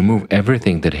should remove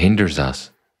everything that hinders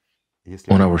us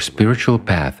on our spiritual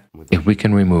path, if we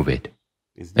can remove it.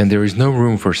 And there is no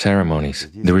room for ceremonies,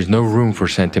 there is no room for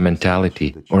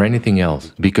sentimentality or anything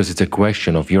else, because it's a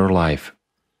question of your life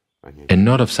and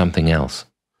not of something else.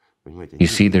 You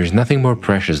see, there's nothing more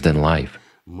precious than life.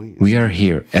 We are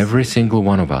here, every single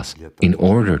one of us, in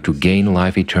order to gain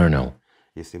life eternal.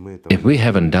 If we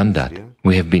haven't done that,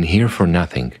 we have been here for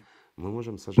nothing.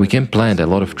 We can plant a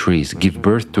lot of trees, give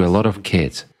birth to a lot of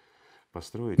kids,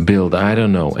 build, I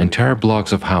don't know, entire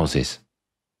blocks of houses.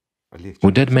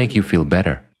 Would that make you feel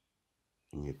better?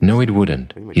 No, it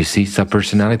wouldn't. You see,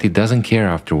 subpersonality doesn't care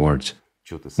afterwards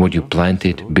what you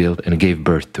planted, built and gave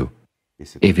birth to,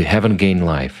 if you haven't gained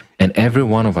life. And every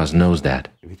one of us knows that.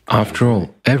 After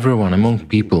all, everyone among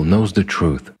people knows the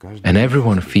truth, and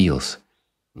everyone feels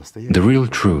the real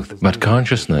truth, but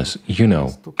consciousness, you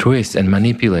know, twists and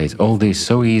manipulates all this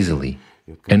so easily.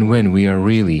 And when we are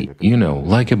really, you know,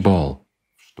 like a ball,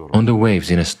 On the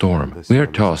waves in a storm, we are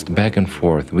tossed back and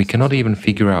forth, we cannot even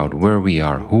figure out where we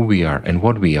are, who we are, and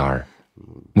what we are.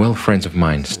 Well, friends of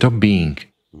mine, stop being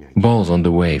balls on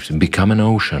the waves, become an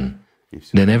ocean.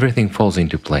 Then everything falls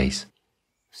into place.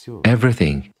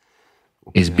 Everything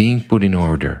is being put in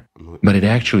order, but it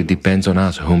actually depends on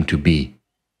us whom to be.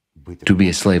 To be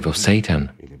a slave of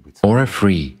Satan, or a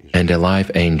free and alive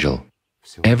angel.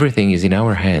 Everything is in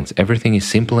our hands, everything is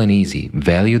simple and easy.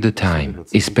 Value the time,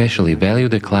 especially value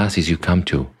the classes you come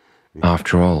to.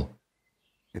 After all,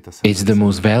 it's the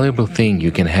most valuable thing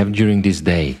you can have during this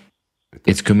day.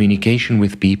 It's communication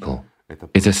with people.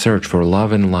 It's a search for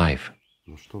love and life.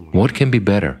 What can be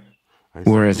better?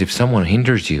 Whereas if someone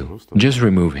hinders you, just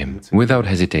remove him, without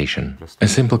hesitation. A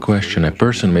simple question, a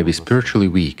person may be spiritually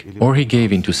weak, or he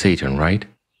gave in to Satan, right?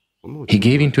 He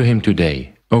gave in to him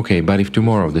today. Okay, but if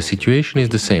tomorrow the situation is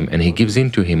the same and he gives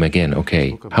in to him again,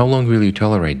 okay, how long will you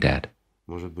tolerate that?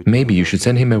 Maybe you should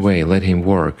send him away, let him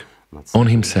work on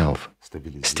himself,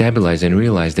 stabilize and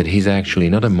realize that he's actually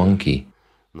not a monkey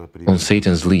on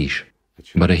Satan's leash,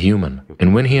 but a human.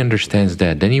 And when he understands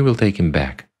that, then you will take him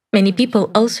back. Many people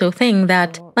also think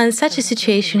that when such a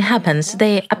situation happens,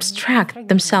 they abstract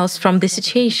themselves from the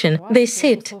situation. They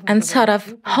sit and sort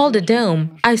of hold a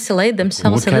dome, isolate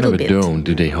themselves a little bit. What kind of a dome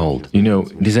do they hold? You know,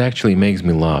 this actually makes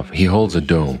me laugh. He holds a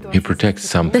dome. He protects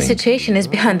something. The situation is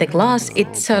behind the glass.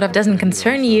 It sort of doesn't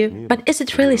concern you. But is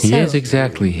it really so? Yes,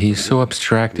 exactly. He's so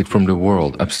abstracted from the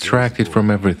world, abstracted from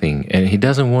everything, and he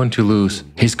doesn't want to lose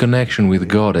his connection with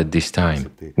God at this time.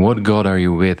 What God are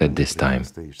you with at this time?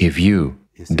 If you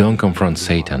don't confront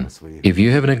Satan, if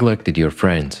you have neglected your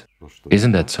friends,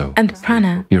 isn't that so? And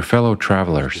prana. Your fellow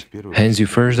travelers. Hence you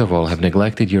first of all have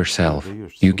neglected yourself.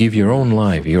 You give your own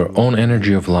life, your own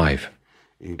energy of life.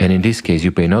 And in this case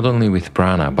you pay not only with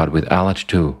prana, but with alat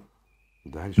too.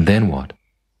 Then what?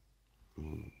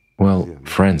 Well,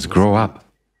 friends, grow up.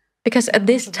 Because at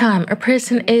this time a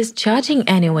person is judging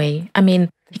anyway. I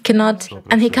mean, he cannot,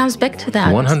 and he comes back to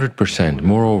that. 100%.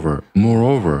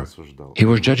 Moreover, he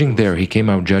was judging there, he came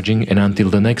out judging, and until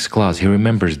the next class he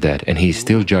remembers that, and he is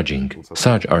still judging.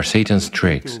 Such are Satan's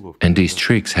tricks, and these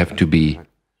tricks have to be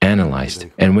analyzed.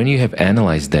 And when you have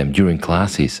analyzed them during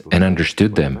classes and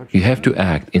understood them, you have to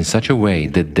act in such a way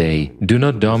that they do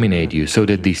not dominate you, so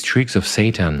that these tricks of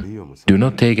Satan do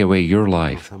not take away your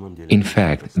life. In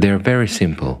fact, they are very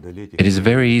simple. It is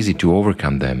very easy to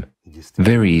overcome them.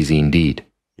 Very easy indeed,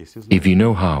 if you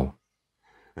know how.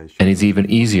 And it's even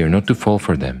easier not to fall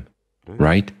for them,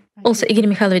 right? Also, Igor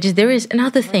Mikhailovich, there is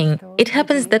another thing. It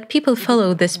happens that people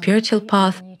follow the spiritual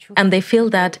path and they feel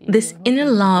that this inner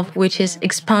love which is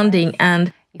expanding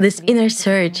and this inner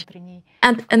surge,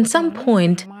 and at some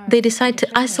point they decide to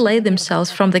isolate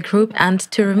themselves from the group and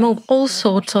to remove all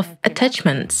sorts of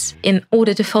attachments in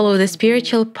order to follow the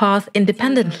spiritual path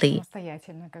independently.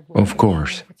 Of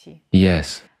course,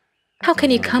 yes. How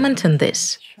can you comment on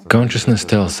this? Consciousness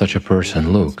tells such a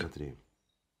person, look,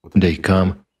 they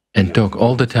come and talk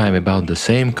all the time about the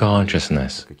same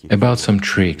consciousness, about some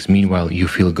tricks, meanwhile you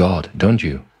feel God, don't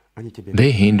you?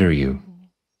 They hinder you.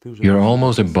 You're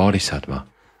almost a bodhisattva.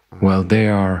 Well, they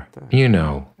are, you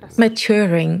know...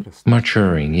 Maturing.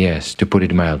 Maturing, yes, to put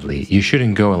it mildly. You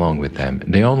shouldn't go along with them.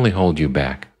 They only hold you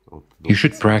back. You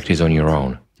should practice on your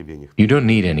own. You don't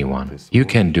need anyone. You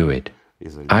can do it.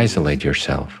 Isolate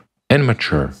yourself. And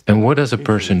mature. And what does a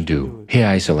person do? He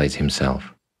isolates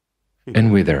himself.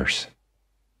 And withers.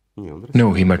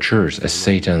 No, he matures as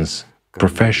Satan's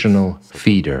professional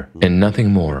feeder and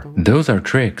nothing more. Those are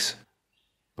tricks.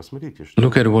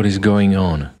 Look at what is going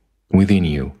on within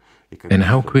you and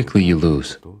how quickly you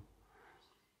lose.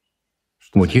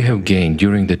 What you have gained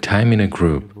during the time in a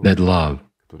group, that love,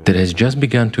 that has just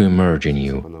begun to emerge in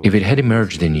you. If it had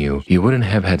emerged in you, you wouldn't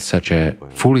have had such a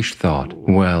foolish thought.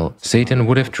 Well, Satan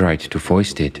would have tried to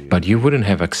foist it, but you wouldn't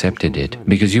have accepted it,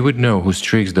 because you would know whose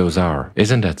tricks those are.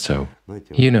 Isn't that so?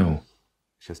 You know,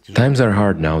 times are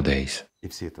hard nowadays.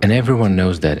 And everyone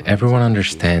knows that, everyone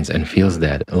understands and feels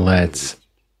that. Let's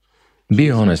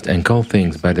be honest and call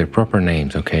things by their proper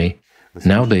names, okay?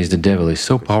 Nowadays the devil is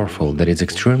so powerful that it's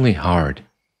extremely hard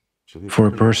for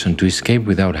a person to escape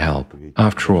without help.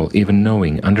 After all, even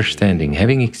knowing, understanding,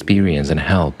 having experience and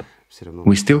help,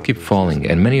 we still keep falling,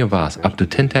 and many of us, up to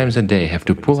 10 times a day, have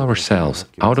to pull ourselves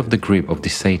out of the grip of the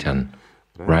Satan,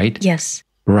 right? Yes.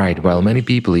 Right, while many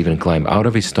people even climb out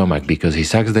of his stomach because he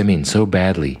sucks them in so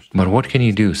badly. But what can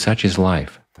you do? Such is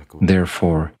life.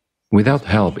 Therefore, without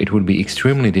help, it would be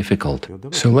extremely difficult.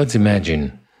 So let's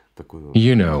imagine,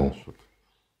 you know,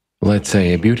 let's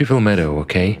say a beautiful meadow,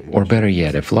 okay? Or better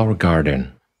yet, a flower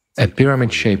garden. A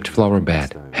pyramid-shaped flower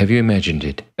bed, have you imagined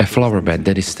it? A flower bed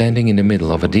that is standing in the middle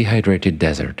of a dehydrated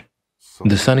desert.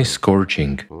 The sun is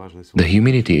scorching, the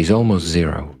humidity is almost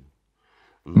zero.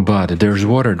 But there's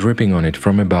water dripping on it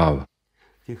from above.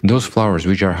 Those flowers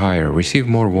which are higher receive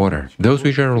more water. Those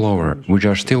which are lower, which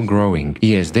are still growing,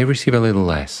 yes, they receive a little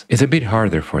less. It's a bit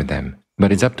harder for them.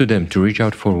 But it's up to them to reach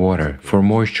out for water, for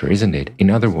moisture, isn't it? In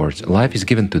other words, life is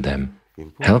given to them.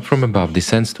 Help from above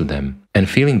descends to them, and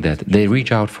feeling that, they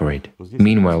reach out for it.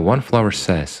 Meanwhile, one flower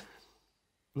says,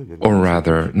 or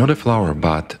rather, not a flower,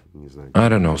 but, I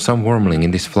don't know, some wormling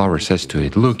in this flower says to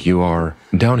it, look, you are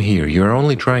down here, you are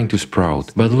only trying to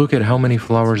sprout, but look at how many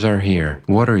flowers are here,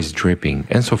 water is dripping,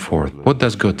 and so forth. What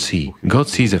does God see? God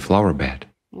sees a flower bed.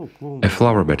 A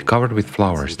flower bed covered with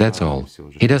flowers, that's all.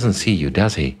 He doesn't see you,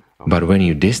 does he? But when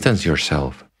you distance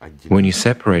yourself, when you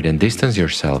separate and distance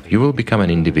yourself, you will become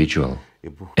an individual,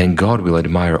 and God will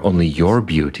admire only your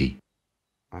beauty.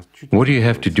 What do you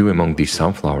have to do among these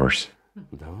sunflowers?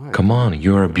 Come on,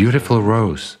 you are a beautiful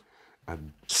rose.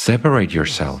 Separate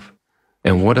yourself.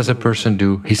 And what does a person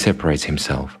do? He separates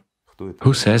himself.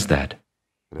 Who says that?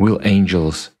 Will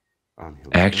angels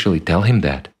actually tell him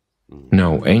that?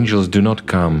 No, angels do not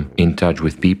come in touch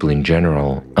with people in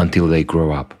general until they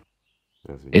grow up.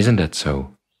 Isn't that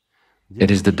so? It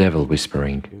is the devil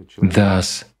whispering.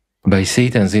 Thus, by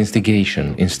Satan's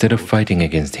instigation, instead of fighting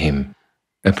against him,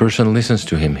 a person listens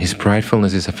to him, his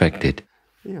pridefulness is affected.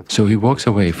 So he walks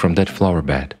away from that flower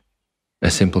bed. A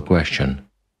simple question.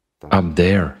 Up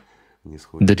there,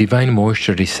 the divine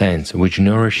moisture descends, which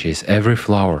nourishes every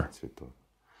flower.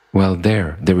 While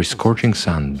there is scorching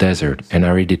sun, desert, and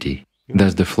aridity.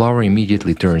 Thus the flower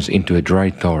immediately turns into a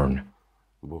dry thorn.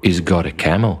 Is God a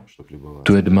camel?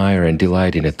 To admire and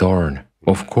delight in a thorn?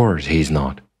 Of course he is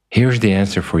not. Here's the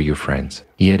answer for you, friends.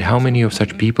 Yet how many of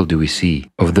such people do we see,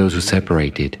 of those who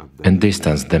separated and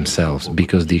distanced themselves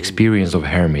because the experience of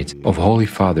hermits, of holy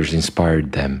fathers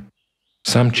inspired them?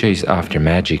 Some chase after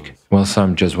magic, while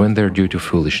some just went there due to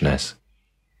foolishness.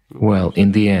 Well,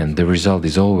 in the end, the result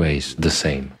is always the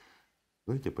same.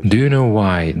 Do you know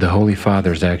why the holy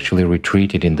fathers actually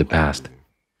retreated in the past?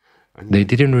 They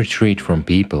didn't retreat from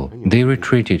people, they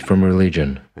retreated from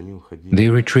religion. They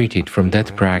retreated from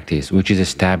that practice which is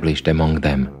established among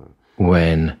them.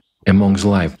 When a monk's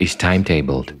life is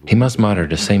timetabled, he must mutter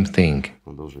the same thing,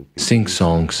 sing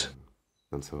songs,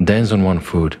 dance on one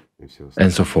foot,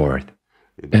 and so forth.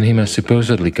 And he must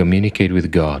supposedly communicate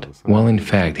with God, while in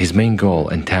fact his main goal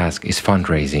and task is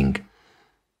fundraising.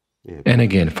 And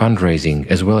again, fundraising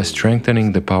as well as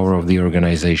strengthening the power of the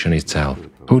organization itself.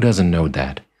 Who doesn't know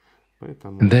that?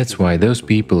 That's why those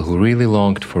people who really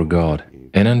longed for God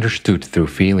and understood through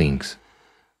feelings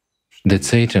that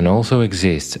Satan also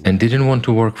exists and didn't want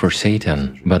to work for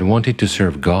Satan, but wanted to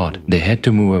serve God, they had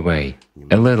to move away,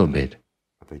 a little bit,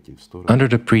 under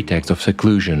the pretext of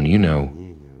seclusion, you know.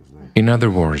 In other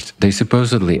words, they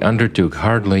supposedly undertook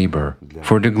hard labor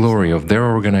for the glory of their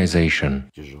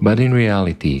organization, but in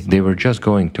reality they were just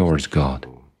going towards God.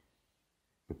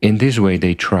 In this way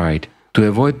they tried to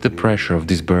avoid the pressure of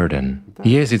this burden.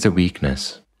 Yes, it's a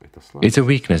weakness. It's a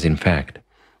weakness, in fact.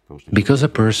 Because a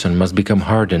person must become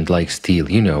hardened like steel,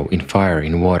 you know, in fire,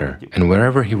 in water, and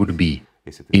wherever he would be.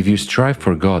 If you strive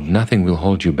for God, nothing will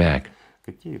hold you back.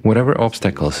 Whatever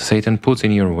obstacles Satan puts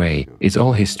in your way, it's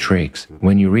all his tricks.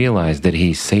 When you realize that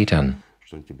he is Satan,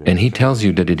 and he tells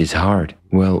you that it is hard,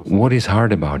 well, what is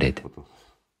hard about it?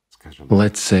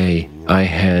 Let's say I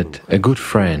had a good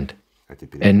friend,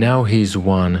 and now he's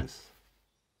one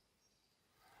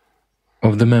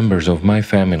of the members of my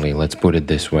family, let's put it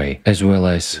this way, as well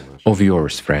as of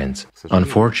yours, friends.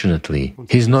 Unfortunately,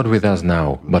 he's not with us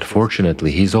now, but fortunately,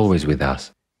 he's always with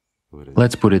us.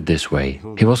 Let's put it this way.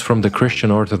 He was from the Christian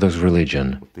Orthodox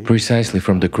religion, precisely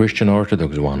from the Christian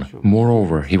Orthodox one.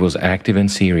 Moreover, he was active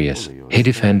and serious. He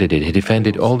defended it, he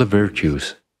defended all the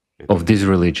virtues of this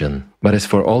religion. But as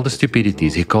for all the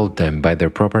stupidities, he called them by their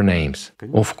proper names.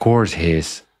 Of course,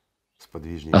 his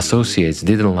associates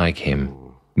didn't like him.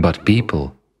 But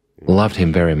people loved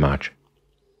him very much.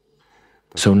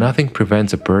 So nothing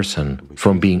prevents a person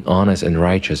from being honest and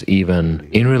righteous even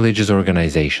in religious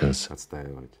organizations.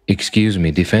 Excuse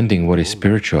me, defending what is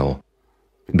spiritual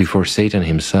before Satan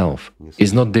himself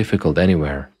is not difficult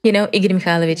anywhere. You know, Igor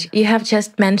Mikhailovich, you have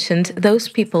just mentioned those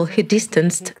people who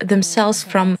distanced themselves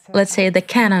from, let's say, the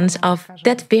canons of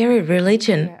that very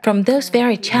religion, from those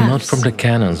very chaffs. Not from the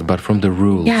canons, but from the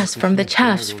rules. Yes, from the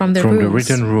chaffs, from the rules. From the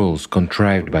written rules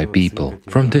contrived by people.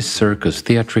 From this circus,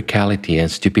 theatricality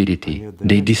and stupidity.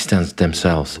 They distanced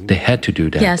themselves. They had to do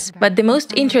that. Yes, but the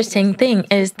most interesting thing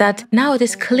is that now it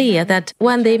is clear that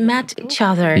when they met each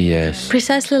other, yes,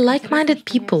 precisely like-minded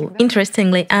people,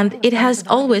 interestingly, and it has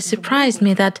always surprised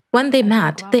me that when they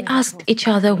met, they asked each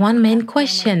other one main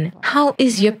question: how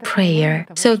is your prayer?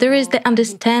 So there is the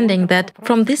understanding that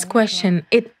from this question,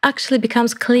 it actually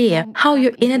becomes clear how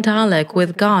your inner dialogue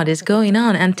with God is going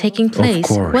on and taking place,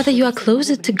 whether you are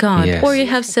closer to God or you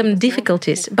have some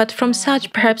difficulties. But from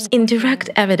such perhaps indirect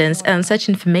evidence and such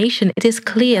information, it is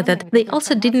clear that they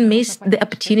also didn't miss the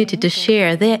opportunity to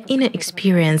share their inner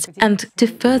experience and to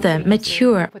further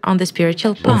mature on the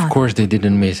spiritual path. Of course they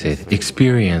didn't miss it.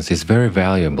 Experience is very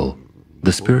valuable.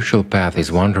 The spiritual path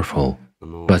is wonderful.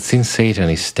 But since Satan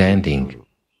is standing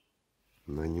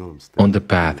on the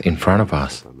path in front of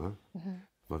us,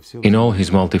 in all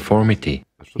his multiformity,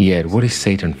 yet what is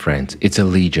Satan, friends? It's a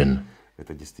legion.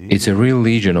 It's a real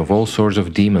legion of all sorts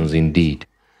of demons indeed.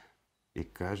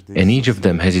 And each of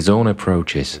them has its own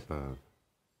approaches.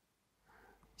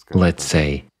 Let's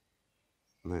say,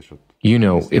 you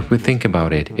know, if we think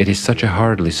about it, it is such a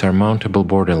hardly surmountable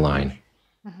borderline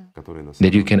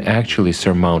that you can actually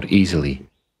surmount easily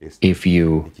if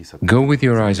you go with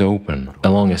your eyes open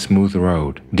along a smooth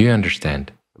road. Do you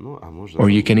understand? Or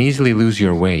you can easily lose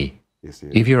your way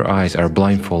if your eyes are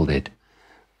blindfolded,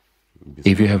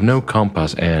 if you have no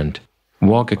compass and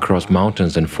walk across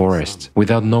mountains and forests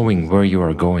without knowing where you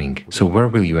are going. So where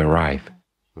will you arrive?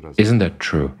 Isn't that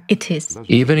true? It is.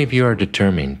 Even if you are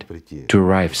determined to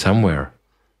arrive somewhere,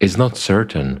 it's not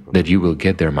certain that you will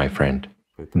get there, my friend.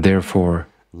 Therefore,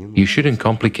 you shouldn't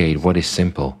complicate what is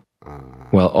simple.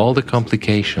 Well, all the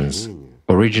complications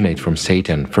originate from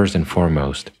Satan first and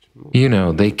foremost. You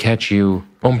know, they catch you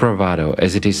on bravado,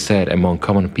 as it is said among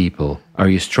common people. Are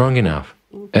you strong enough?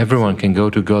 Everyone can go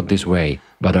to God this way,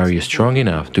 but are you strong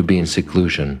enough to be in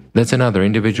seclusion? That's another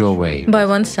individual way. By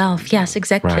oneself, yes,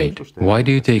 exactly. Right. Why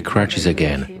do you take crutches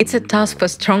again? It's a task for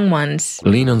strong ones.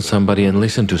 Lean on somebody and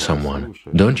listen to someone.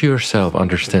 Don't you yourself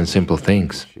understand simple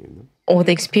things? Or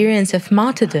the experience of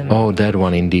martyrdom. Oh, that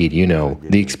one indeed, you know.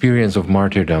 The experience of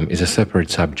martyrdom is a separate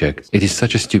subject. It is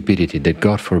such a stupidity that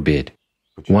God forbid.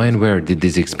 Why and where did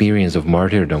this experience of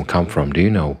martyrdom come from, do you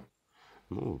know?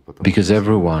 Because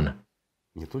everyone,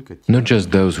 not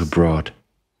just those who brought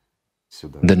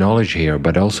the knowledge here,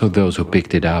 but also those who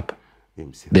picked it up,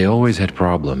 they always had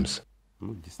problems.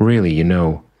 Really, you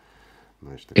know,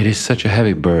 it is such a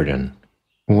heavy burden.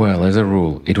 Well, as a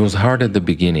rule, it was hard at the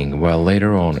beginning, while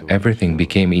later on everything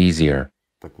became easier.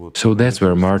 So that's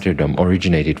where martyrdom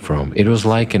originated from. It was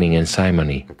likening and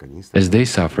simony. As they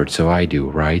suffered, so I do,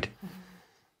 right?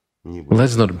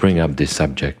 Let's not bring up this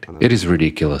subject. It is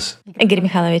ridiculous. Igor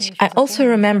Mikhailovich, I also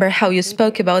remember how you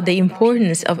spoke about the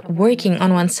importance of working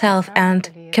on oneself and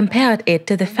compared it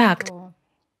to the fact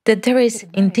that there is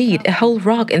indeed a whole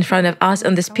rock in front of us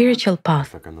on the spiritual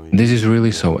path. This is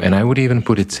really so, and I would even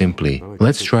put it simply.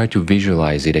 Let's try to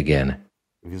visualize it again.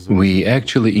 We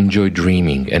actually enjoy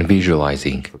dreaming and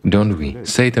visualizing, don't we?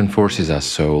 Satan forces us,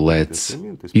 so let's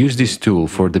use this tool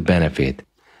for the benefit.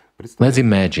 Let's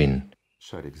imagine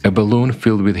a balloon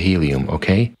filled with helium,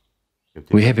 okay?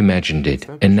 We have imagined it,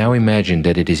 and now imagine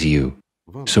that it is you.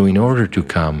 So in order to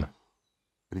come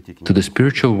to the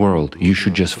spiritual world, you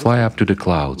should just fly up to the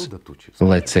clouds.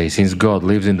 Let's say, since God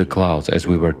lives in the clouds, as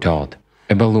we were taught,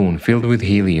 a balloon filled with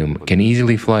helium can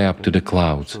easily fly up to the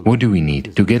clouds. What do we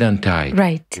need? To get untied.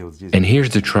 Right. And here's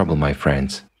the trouble, my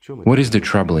friends. What is the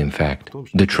trouble, in fact?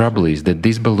 The trouble is that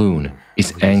this balloon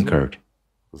is anchored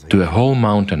to a whole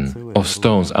mountain of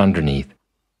stones underneath.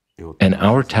 And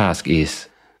our task is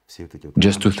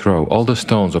just to throw all the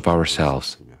stones of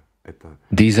ourselves.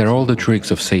 These are all the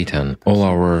tricks of Satan, all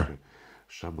our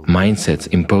mindsets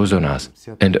imposed on us,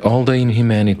 and all the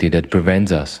inhumanity that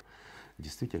prevents us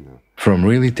from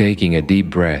really taking a deep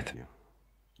breath,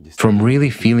 from really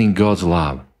feeling God's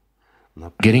love,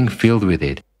 getting filled with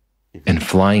it, and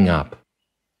flying up.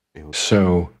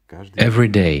 So, every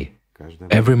day,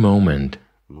 every moment,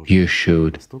 you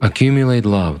should accumulate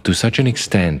love to such an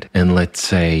extent and, let's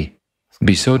say,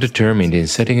 be so determined in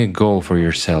setting a goal for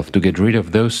yourself to get rid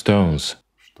of those stones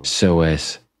so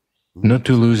as not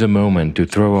to lose a moment to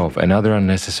throw off another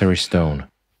unnecessary stone.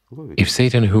 If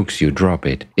Satan hooks you, drop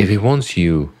it. If he wants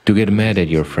you to get mad at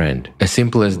your friend, as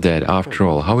simple as that, after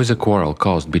all, how is a quarrel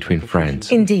caused between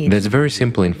friends? Indeed. That's very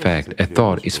simple. In fact, a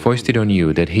thought is foisted on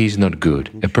you that he is not good.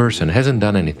 A person hasn't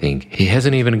done anything. He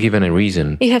hasn't even given a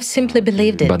reason. You have simply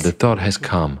believed it. But the thought has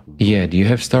come. Yet you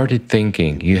have started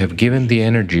thinking, you have given the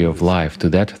energy of life to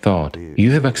that thought.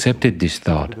 You have accepted this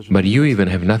thought, but you even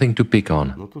have nothing to pick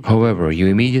on. However, you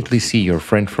immediately see your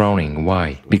friend frowning.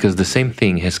 Why? Because the same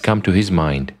thing has come to his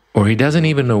mind. Or he doesn't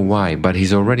even know why, but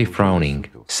he's already frowning.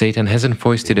 Satan hasn't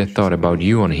foisted a thought about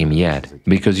you on him yet,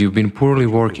 because you've been poorly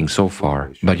working so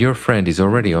far. But your friend is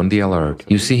already on the alert.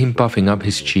 You see him puffing up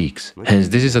his cheeks. Hence,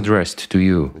 this is addressed to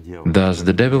you. Thus,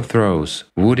 the devil throws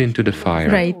wood into the fire.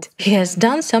 Right. He has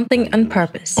done something on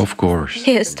purpose. Of course.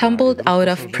 He has stumbled out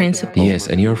of principle. Yes,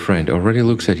 and your friend already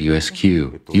looks at you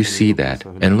askew. You see that.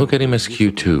 And look at him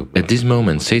askew too. At this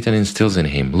moment, Satan instills in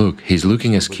him, look, he's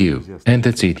looking askew. And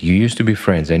that's it, you used to be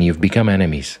friends and you've become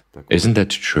enemies. Isn't that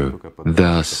true?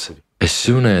 Thus, as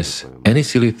soon as any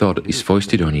silly thought is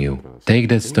foisted on you, take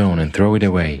that stone and throw it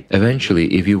away.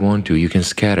 Eventually, if you want to, you can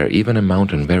scatter even a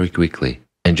mountain very quickly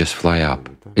and just fly up.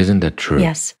 Isn't that true?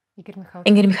 Yes.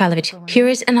 Igor Mikhailovich, here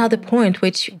is another point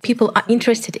which people are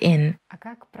interested in.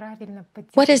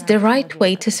 What is the right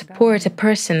way to support a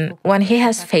person when he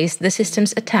has faced the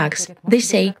system's attacks? They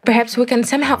say, perhaps we can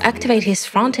somehow activate his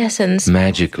front essence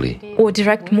magically, or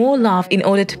direct more love in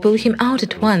order to pull him out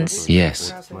at once.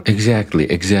 Yes, exactly.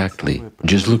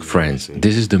 Just look, friends,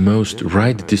 this is the most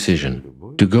right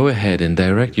decision. To go ahead and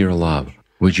direct your love,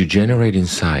 which you generate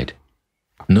inside,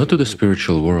 not to the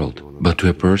spiritual world, but to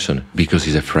a person, because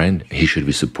he's a friend, he should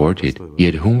be supported.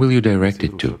 Yet whom will you direct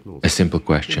it to? A simple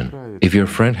question. If your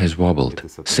friend has wobbled,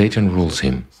 Satan rules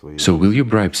him. So will you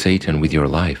bribe Satan with your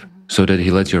life, so that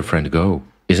he lets your friend go?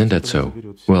 Isn't that so?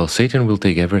 Well, Satan will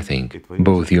take everything,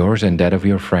 both yours and that of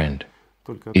your friend.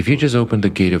 If you just open the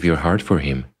gate of your heart for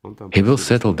him, he will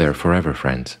settle there forever,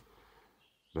 friends.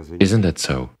 Isn't that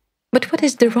so? But what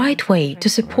is the right way to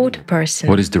support a person?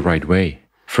 What is the right way?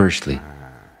 Firstly,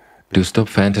 to stop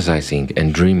fantasizing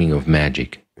and dreaming of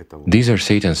magic. These are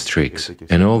Satan's tricks,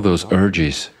 and all those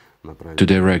urges to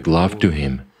direct love to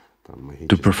him,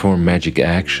 to perform magic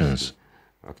actions,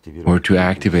 or to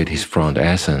activate his front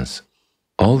essence.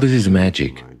 All this is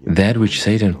magic, that which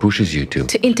Satan pushes you to.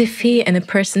 To interfere in a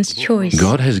person's choice.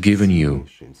 God has given you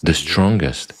the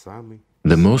strongest,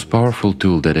 the most powerful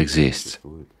tool that exists.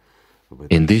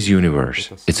 In this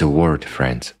universe, it's a word,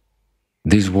 friends.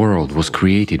 This world was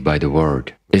created by the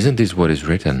Word. Isn't this what is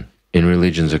written in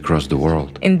religions across the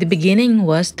world? In the beginning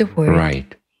was the Word.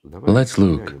 Right. Let's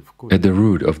look at the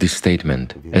root of this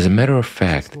statement. As a matter of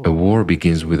fact, a war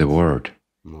begins with a word,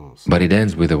 but it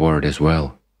ends with a word as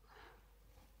well.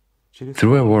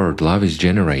 Through a word, love is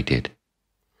generated,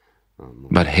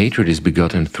 but hatred is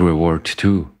begotten through a word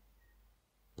too.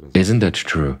 Isn't that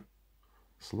true?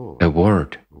 A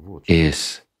word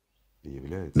is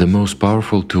the most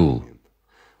powerful tool.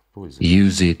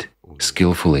 Use it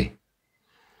skillfully.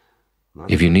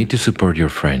 If you need to support your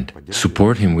friend,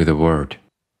 support him with a word.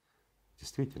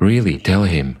 Really tell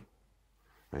him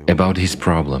about his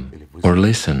problem, or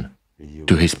listen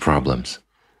to his problems.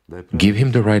 Give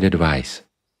him the right advice.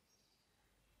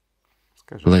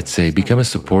 Let's say, become a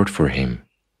support for him.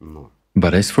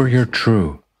 But as for your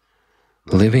true,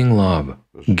 living love,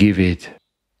 give it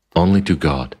only to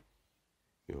God.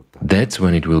 That's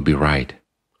when it will be right.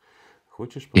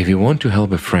 If you want to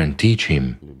help a friend, teach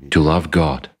him to love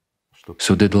God,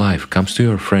 so that life comes to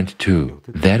your friend too.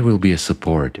 That will be a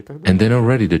support, and then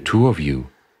already the two of you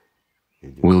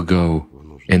will go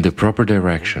in the proper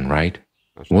direction, right?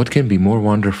 What can be more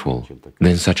wonderful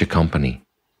than such a company?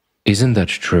 Isn't that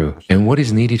true? And what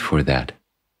is needed for that?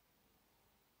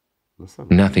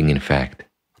 Nothing, in fact.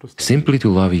 Simply to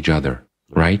love each other,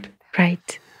 right?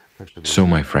 Right. So,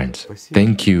 my friends,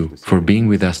 thank you for being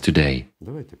with us today.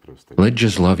 Let's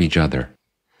just love each other.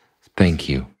 Thank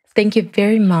you. Thank you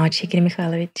very much, Igor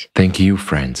Mikhailovich. Thank you,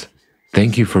 friends.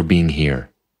 Thank you for being here.